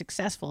very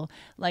successful,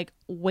 like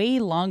way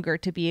longer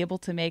to be able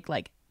to make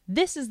like,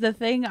 this is the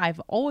thing I've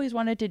always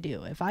wanted to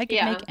do if I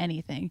could make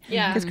anything.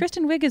 Yeah. Because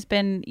Kristen Wiig has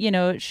been, you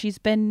know, she's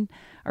been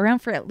around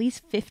for at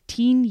least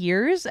 15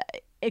 years,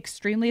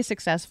 extremely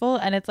successful.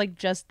 And it's like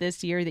just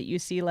this year that you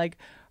see like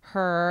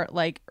her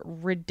like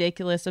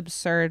ridiculous,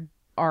 absurd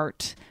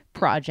art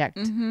project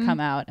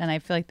come out. And I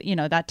feel like, you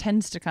know, that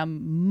tends to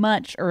come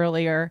much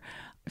earlier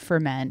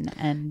for men.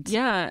 And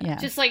yeah.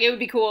 Just like it would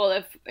be cool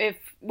if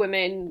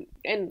women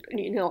and,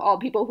 you know, all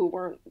people who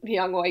weren't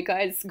young white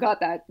guys got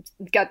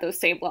those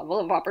same level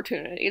of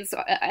opportunities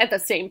at the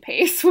same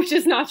pace, which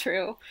is not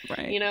true.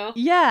 Right. You know?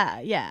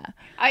 Yeah.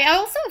 I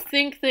also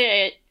think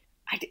that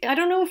I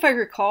don't know if I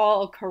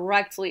recall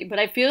correctly, but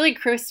I feel like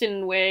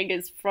Kristen Wiig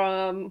is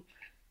from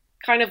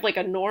kind of like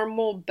a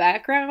normal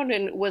background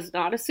and was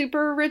not a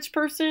super rich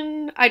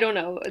person. I don't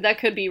know. That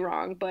could be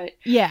wrong, but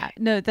yeah,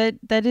 no, that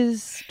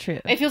is true.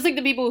 It feels like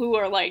the people who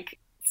are like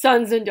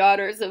sons and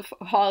daughters of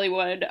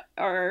Hollywood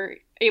are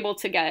able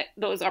to get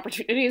those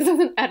opportunities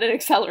at an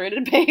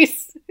accelerated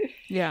pace.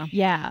 Yeah.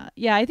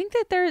 I think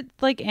that they're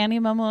like Annie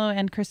Mumolo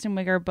and Kristen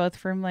Wiig are both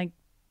from like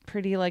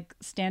pretty like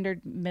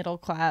standard middle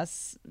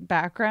class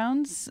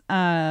backgrounds,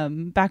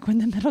 back when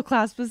the middle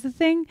class was the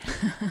thing.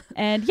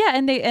 And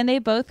they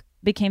both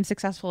became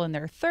successful in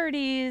their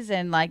 30s,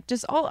 and like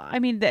just all, I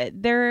mean,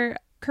 their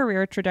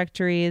career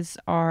trajectories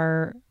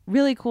are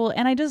really cool.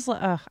 And I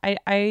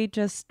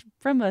just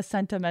from a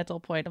sentimental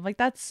point, I'm like,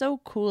 that's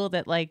so cool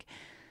that like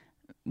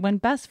when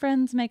best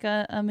friends make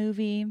a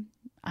movie,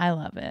 I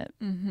love it.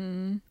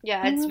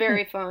 Yeah, it's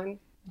very fun.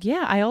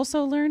 Yeah, I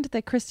also learned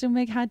that Kristen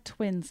Wiig had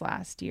twins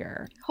last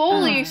year.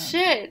 Holy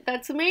shit,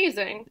 that's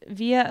amazing.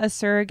 Via a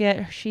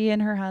surrogate, she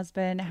and her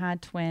husband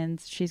had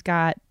twins. She's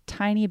got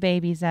tiny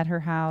babies at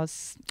her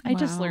house. I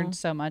just learned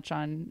so much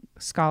on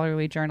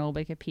Scholarly Journal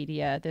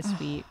Wikipedia this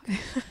week.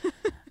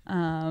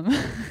 I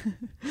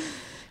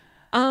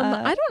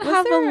don't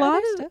have a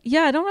lot of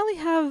I don't really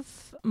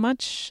have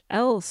much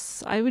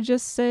else. I would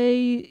just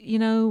say, you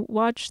know,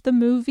 watch the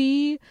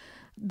movie.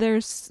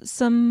 There's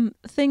some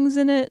things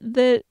in it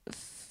that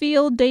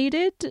feel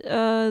dated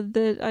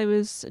that I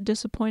was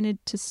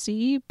disappointed to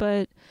see,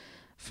 but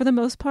for the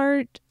most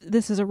part,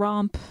 this is a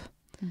romp.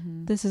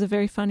 This is a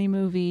very funny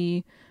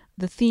movie.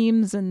 the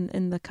themes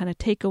and the kind of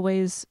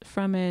takeaways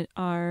from it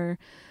are,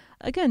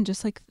 again,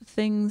 just like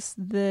things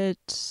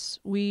that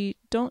we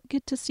don't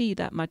get to see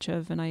that much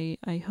of. And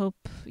I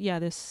hope,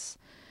 this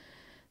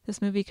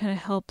movie kind of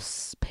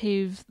helps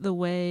pave the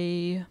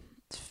way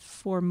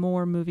for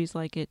more movies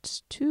like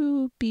it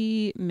to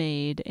be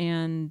made.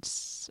 And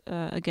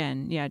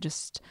again,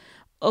 just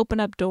open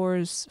up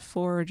doors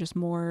for just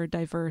more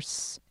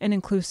diverse and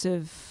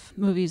inclusive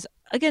movies.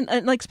 Again,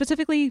 like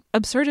specifically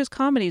absurdist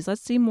comedies.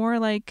 Let's see more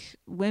like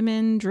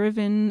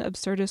women-driven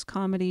absurdist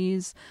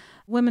comedies,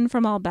 women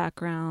from all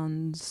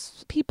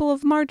backgrounds, people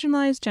of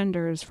marginalized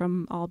genders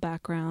from all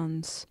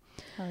backgrounds.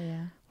 Hell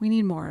yeah. We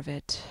need more of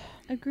it.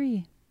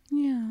 Agree.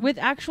 Yeah. With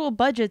actual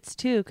budgets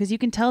too, because you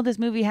can tell this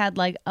movie had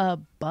like a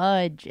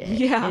budget.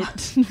 Yeah.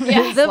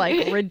 It's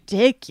like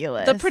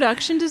ridiculous. The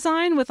production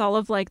design with all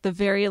of like the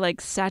very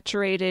like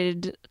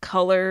saturated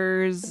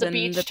colors the and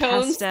beach the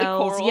tones,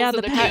 pastels. the corals,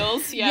 the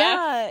teals.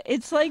 Yeah,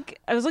 it's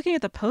like I was looking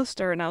at the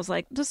poster and I was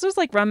like, this was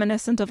like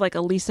reminiscent of like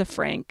a Lisa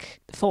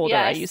Frank folder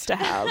I used to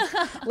have.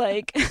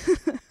 Like,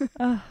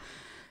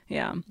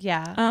 yeah.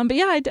 But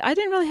yeah, I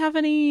didn't really have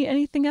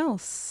anything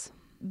else.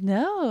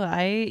 No,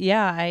 I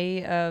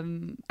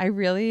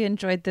really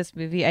enjoyed this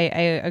movie. I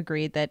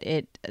agree that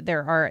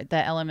there are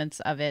the elements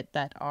of it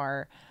that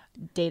are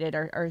dated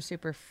are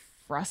super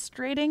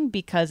frustrating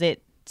because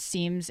it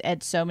seems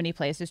at so many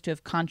places to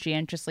have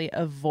conscientiously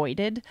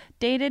avoided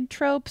dated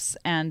tropes.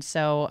 And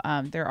so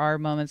there are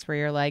moments where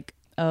you're like,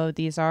 oh,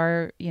 these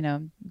are,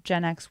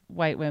 Gen X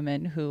white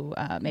women who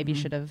maybe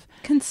should have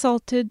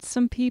consulted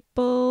some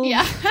people.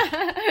 Yeah.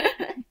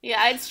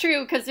 Yeah, it's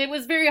true, because it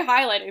was very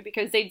highlighted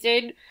because they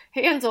did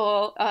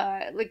handle,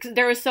 like,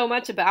 there was so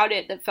much about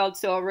it that felt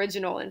so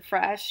original and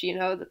fresh,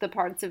 that the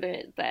parts of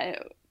it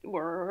that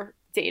were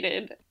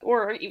dated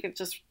or even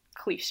just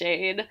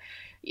cliched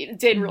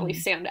did really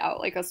stand out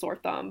like a sore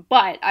thumb.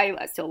 But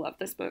I still love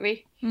this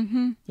movie.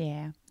 Mm-hmm.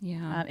 Yeah.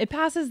 Yeah. It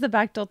passes the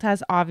Bechdel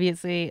test,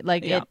 obviously,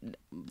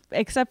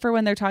 except for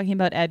when they're talking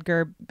about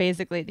Edgar,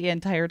 basically the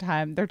entire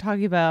time. They're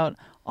talking about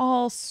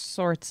all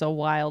sorts of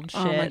wild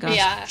shit. Oh my gosh.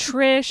 Yeah.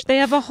 Trish, they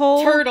have a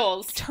whole...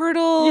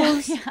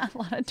 Turtles. Yeah, a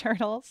lot of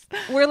turtles.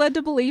 We're led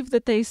to believe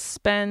that they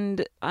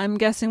spend, I'm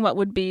guessing, what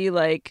would be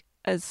like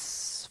a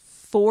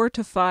 4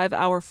 to 5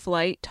 hour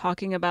flight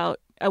talking about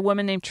a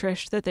woman named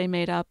Trish that they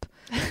made up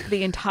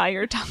the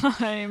entire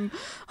time.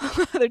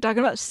 They're talking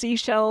about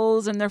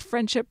seashells and their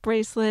friendship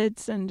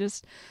bracelets and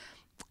just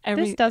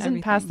this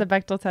doesn't pass the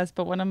everything. Bechdel test,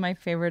 but one of my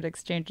favorite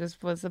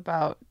exchanges was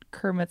about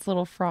Kermit's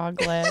little frog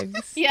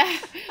legs. Yeah.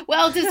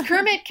 Well, does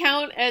Kermit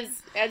count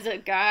as a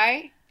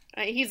guy?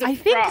 He's a frog. I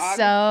think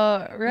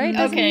so, right?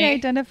 Doesn't he Okay.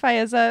 identify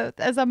as a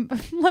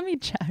let me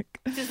check.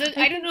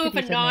 I don't know if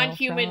a He's a male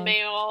non-human frog.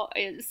 male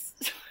is...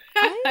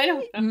 I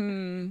don't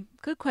know.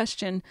 Good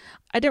question.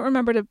 I didn't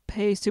remember to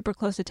pay super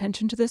close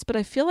attention to this, but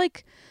I feel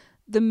like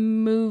the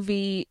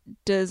movie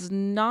does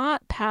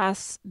not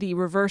pass the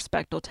reverse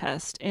Bechdel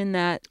test in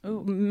that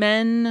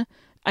men,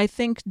 I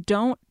think,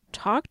 don't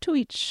talk to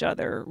each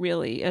other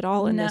really at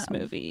all in this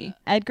movie.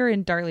 Edgar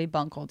and Darlie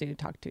Bunkle do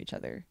talk to each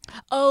other.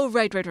 Oh,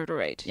 right.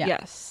 Yeah.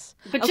 Yes.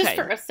 But just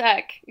for a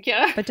sec.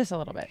 Yeah. But just a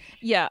little bit.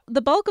 Yeah,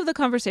 the bulk of the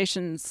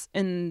conversations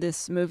in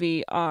this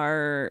movie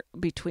are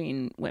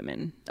between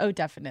women. Oh,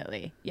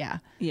 definitely. Yeah.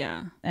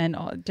 Yeah. And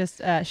just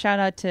shout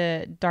out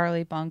to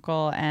Darlie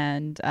Bunkle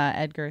and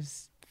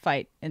Edgar's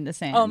fight in the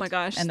sand. Oh my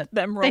gosh, and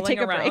them rolling they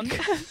take around. A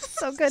break.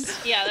 So good.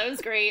 Yeah, that was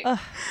great.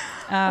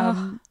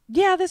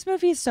 Yeah, this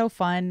movie is so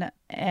fun,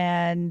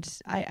 and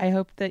I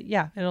hope that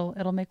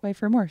it'll make way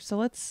for more. So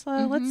let's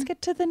get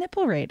to the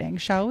nipple rating,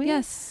 shall we?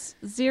 Yes,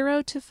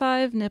 0 to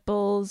 5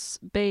 nipples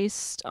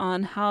based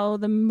on how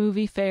the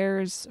movie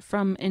fares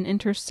from an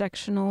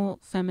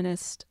intersectional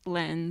feminist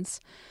lens.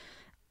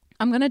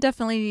 I'm going to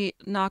definitely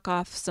knock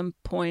off some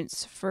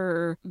points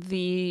for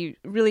the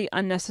really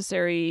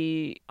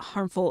unnecessary,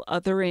 harmful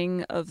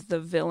othering of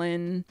the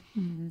villain,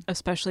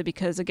 especially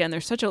because, again,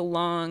 there's such a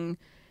long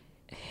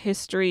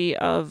history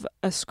of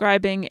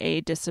ascribing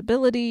a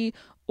disability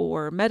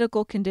or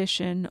medical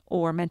condition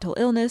or mental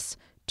illness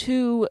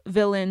to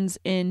villains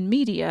in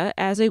media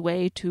as a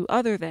way to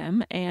other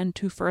them and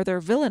to further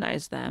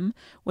villainize them,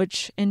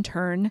 which in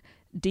turn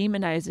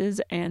demonizes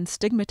and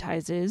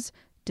stigmatizes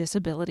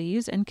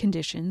disabilities and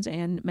conditions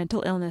and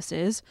mental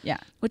illnesses,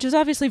 which is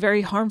obviously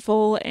very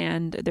harmful,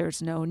 and there's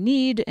no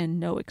need and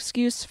no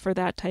excuse for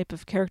that type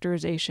of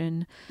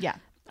characterization. Yeah.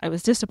 I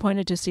was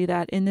disappointed to see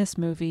that in this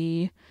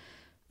movie.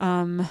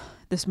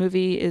 This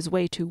movie is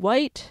way too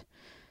white.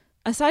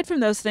 Aside from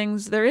those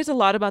things, there is a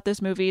lot about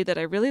this movie that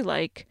I really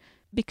like,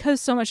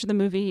 because so much of the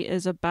movie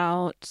is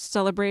about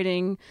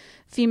celebrating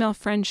female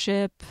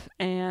friendship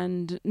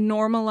and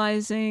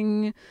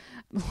normalizing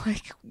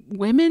like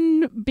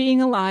women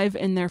being alive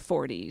in their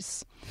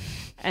 40s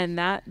and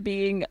that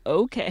being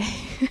okay,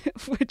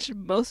 which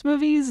most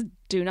movies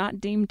do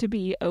not deem to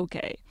be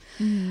okay.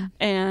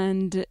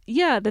 And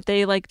yeah, that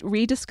they like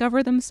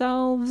rediscover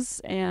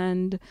themselves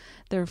and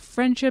their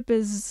friendship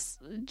is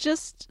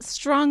just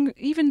strong,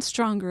 even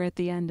stronger at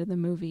the end of the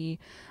movie.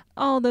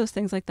 all those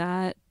things like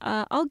that.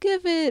 I'll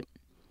give it,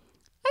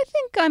 I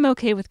think I'm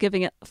okay with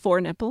giving it 4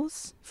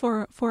 nipples,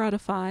 4 out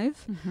of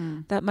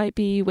 5. That might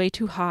be way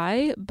too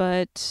high,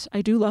 but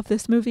I do love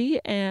this movie,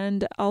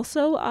 and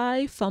also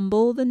I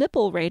fumble the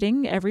nipple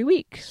rating every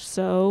week.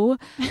 So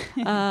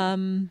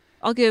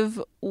I'll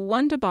give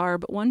 1 to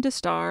Barb, 1 to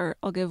Star,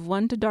 I'll give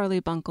 1 to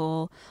Darlie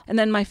Bunkle, and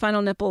then my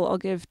final nipple I'll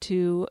give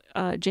to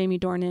Jamie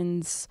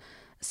Dornan's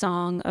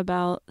song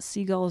about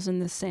seagulls in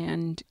the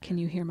sand. Can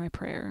you hear my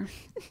prayer?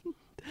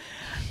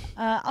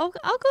 I'll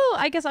go.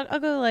 I guess I'll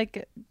go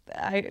like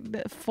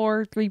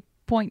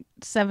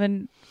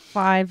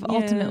 3.75.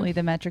 Ultimately,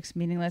 the metric's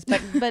meaningless,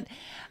 but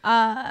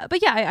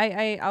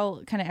yeah,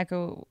 I'll kind of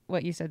echo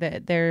what you said,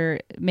 that they're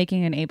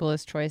making an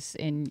ableist choice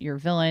in your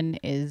villain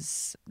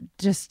is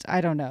just,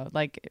 I don't know,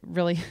 like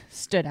really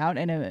stood out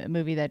in a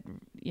movie that,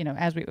 you know,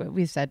 as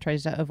we said,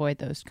 tries to avoid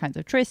those kinds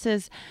of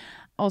choices.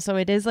 Also,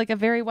 it is like a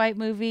very white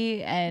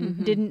movie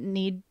and didn't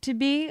need to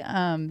be.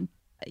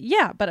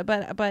 Yeah,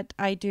 but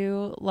I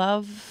do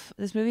love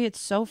this movie. It's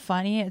so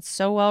funny. It's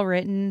so well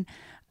written.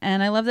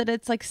 And I love that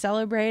it's like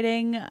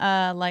celebrating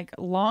like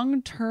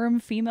long-term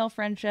female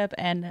friendship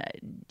and,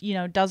 you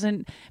know,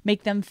 doesn't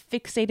make them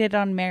fixated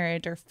on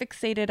marriage or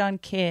fixated on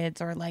kids,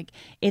 or like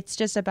it's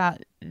just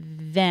about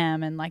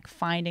them and like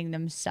finding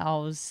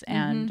themselves,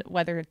 and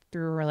whether it's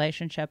through a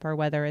relationship or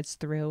whether it's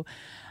through,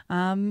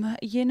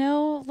 you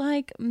know,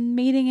 like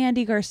meeting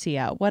Andy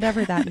Garcia,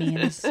 whatever that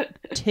means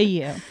to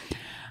you.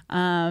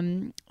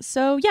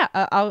 So yeah,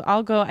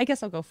 I'll go, I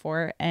guess I'll go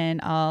 4,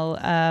 and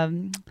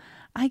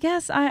I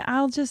guess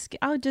I'll just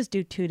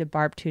do 2 to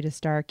Barb, 2 to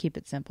Star. Keep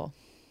it simple.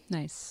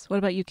 Nice. What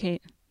about you,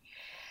 Kate?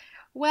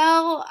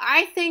 Well,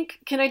 I think,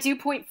 can I do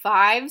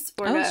 0.5s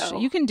or no?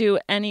 You can do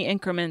any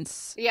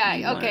increments.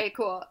 Yeah. Okay.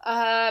 Cool.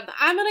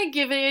 I'm gonna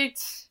give it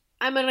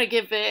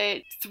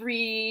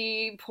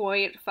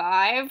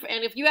 3.5.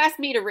 And if you asked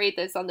me to rate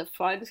this on the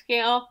fun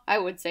scale, I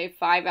would say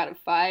 5 out of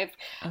 5.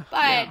 But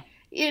yeah.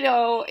 You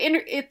know,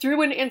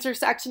 through an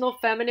intersectional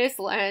feminist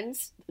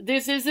lens,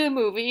 this is a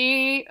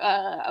movie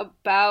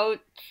about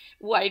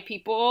white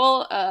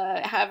people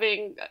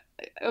having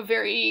a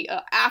very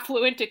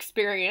affluent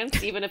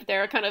experience, even if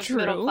they're kind of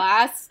middle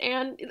class.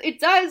 And it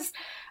does,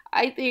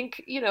 I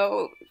think, you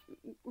know,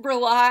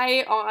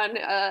 rely on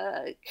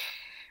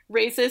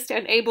racist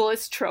and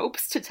ableist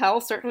tropes to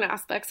tell certain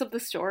aspects of the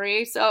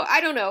story. So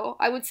I don't know.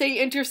 I would say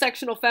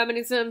intersectional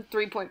feminism,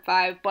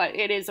 3.5, but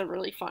it is a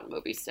really fun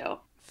movie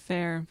still.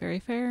 Fair, very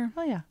fair.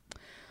 Oh yeah.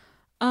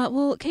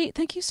 Well, Kate,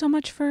 thank you so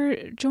much for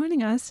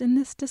joining us in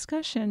this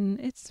discussion.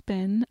 It's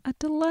been a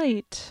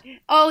delight.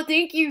 Oh,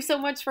 thank you so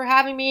much for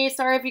having me.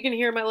 Sorry if you can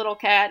hear my little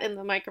cat in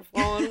the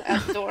microphone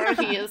at the door.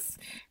 He is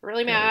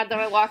really mad that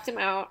I locked him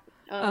out.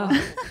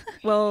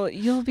 Well,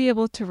 you'll be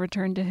able to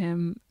return to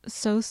him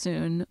so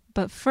soon.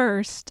 But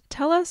first,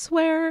 tell us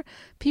where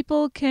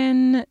people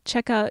can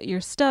check out your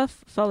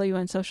stuff, follow you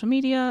on social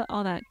media,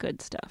 all that good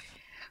stuff.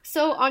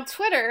 So on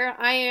Twitter,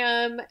 I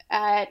am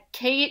at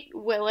Kate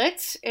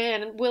Willet,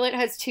 and Willet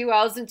has 2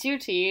 L's and 2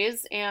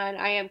 T's, and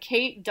I am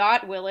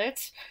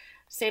Kate.Willet,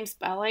 same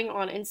spelling,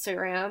 on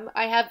Instagram.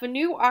 I have a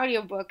new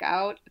audiobook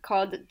out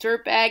called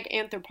Dirtbag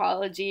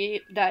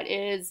Anthropology that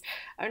is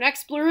an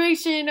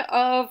exploration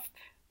of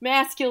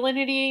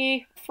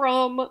masculinity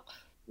from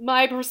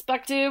my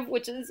perspective,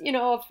 which is, you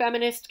know, a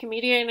feminist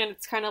comedian, and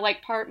it's kind of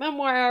like part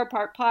memoir,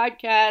 part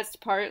podcast,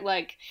 part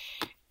like,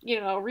 you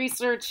know,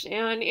 research,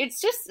 and it's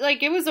just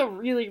like, it was a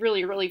really,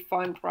 really, really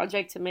fun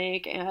project to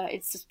make.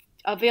 It's just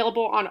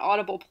available on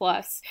Audible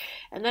Plus.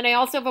 And then I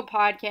also have a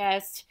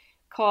podcast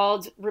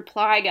called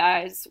Reply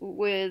Guys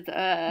with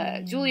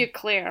Julia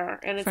Claire,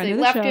 and it's Friend a of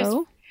the leftist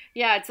show.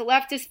 Yeah, it's a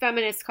leftist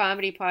feminist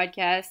comedy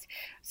podcast.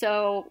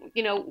 So,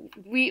 you know,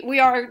 we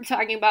are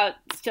talking about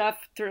stuff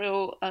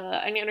through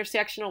an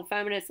intersectional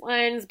feminist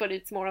lens, but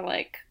it's more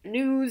like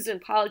news and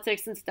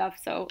politics and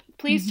stuff. So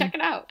please check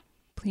it out.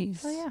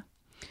 Please. Oh yeah.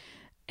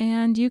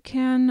 And you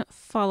can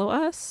follow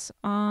us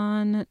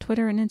on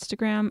Twitter and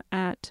Instagram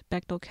at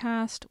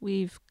Bechtelcast.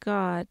 We've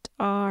got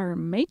our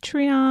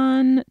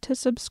Matreon to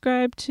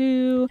subscribe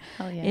to.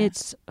 Hell yeah.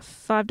 It's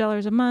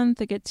 $5 a month.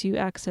 It gets you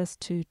access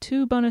to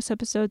 2 bonus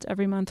episodes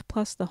every month,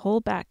 plus the whole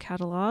back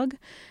catalog.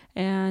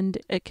 And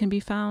it can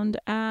be found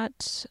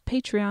at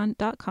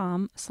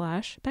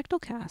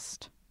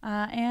patreon.com/Bechtelcast.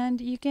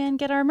 And you can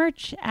get our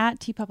merch at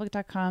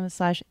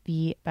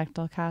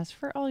tpublic.com/thebechtelcast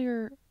for all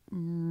your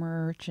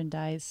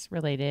merchandise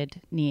related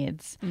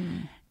needs.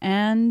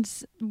 And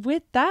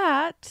with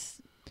that,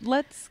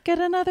 let's get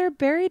another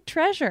buried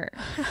treasure.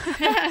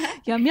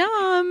 Yum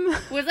yum.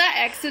 Was that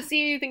ecstasy?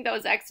 You think that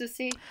was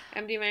ecstasy?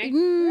 MDMA?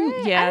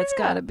 Yeah, it's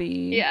gotta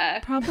be.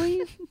 Yeah.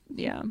 Probably.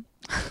 Yeah.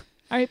 All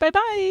right,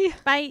 bye-bye.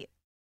 Bye.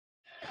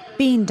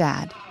 Bean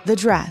Dad, The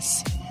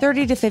Dress,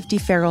 30 to 50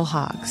 Feral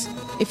Hogs.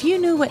 If you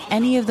knew what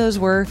any of those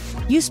were,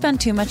 you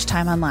spend too much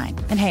time online.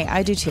 And hey,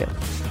 I do too.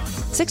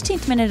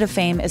 16th Minute of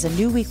Fame is a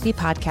new weekly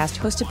podcast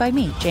hosted by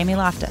me, Jamie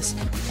Loftus.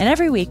 And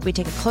every week we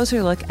take a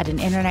closer look at an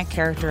internet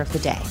character of the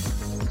day.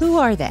 Who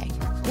are they?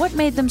 What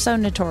made them so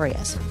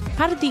notorious?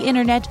 How did the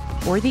internet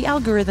or the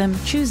algorithm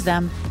choose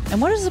them?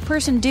 And what does a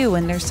person do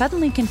when they're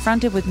suddenly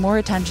confronted with more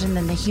attention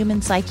than the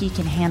human psyche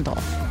can handle?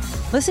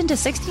 Listen to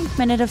 16th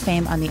Minute of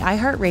Fame on the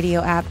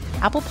iHeartRadio app,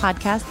 Apple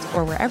Podcasts,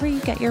 or wherever you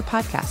get your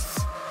podcasts.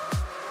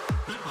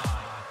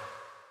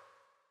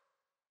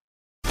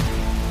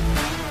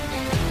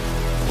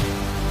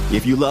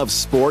 If you love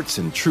sports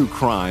and true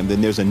crime,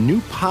 then there's a new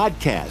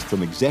podcast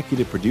from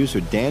executive producer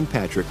Dan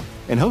Patrick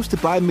and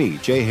hosted by me,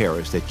 Jay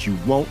Harris, that you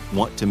won't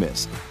want to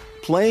miss.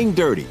 Playing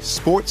Dirty: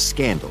 Sports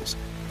Scandals.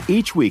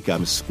 Each week,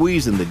 I'm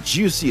squeezing the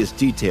juiciest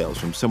details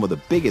from some of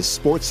the biggest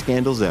sports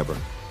scandals ever.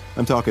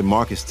 I'm talking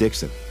Marcus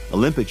Dixon,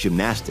 Olympic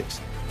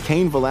gymnastics,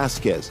 Cain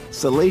Velasquez,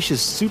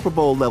 salacious Super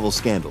Bowl-level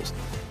scandals.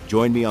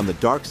 Join me on the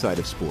dark side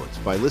of sports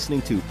by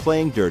listening to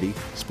Playing Dirty: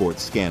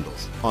 Sports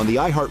Scandals on the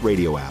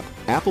iHeartRadio app,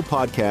 Apple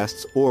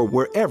Podcasts, or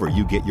wherever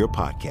you get your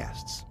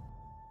podcasts.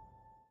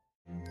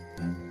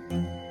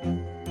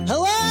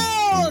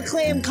 Hello,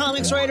 acclaimed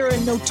comics writer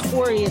and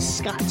notorious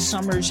Scott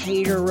Summers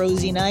hater,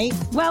 Rosie Knight.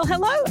 Well,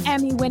 hello,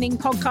 Emmy-winning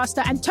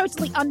podcaster and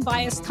totally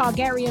unbiased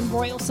Targaryen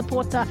royal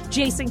supporter,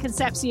 Jason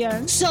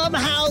Concepcion.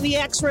 Somehow the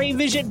X-Ray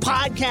Vision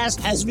podcast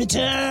has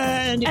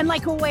returned. And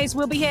like always,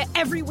 we'll be here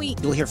every week.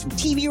 You'll hear from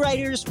TV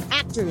writers,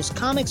 actors,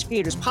 comics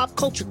creators, pop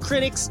culture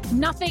critics.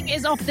 Nothing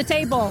is off the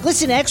table.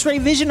 Listen to X-Ray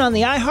Vision on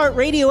the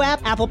iHeartRadio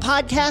app, Apple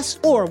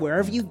Podcasts, or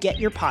wherever you get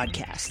your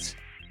podcasts.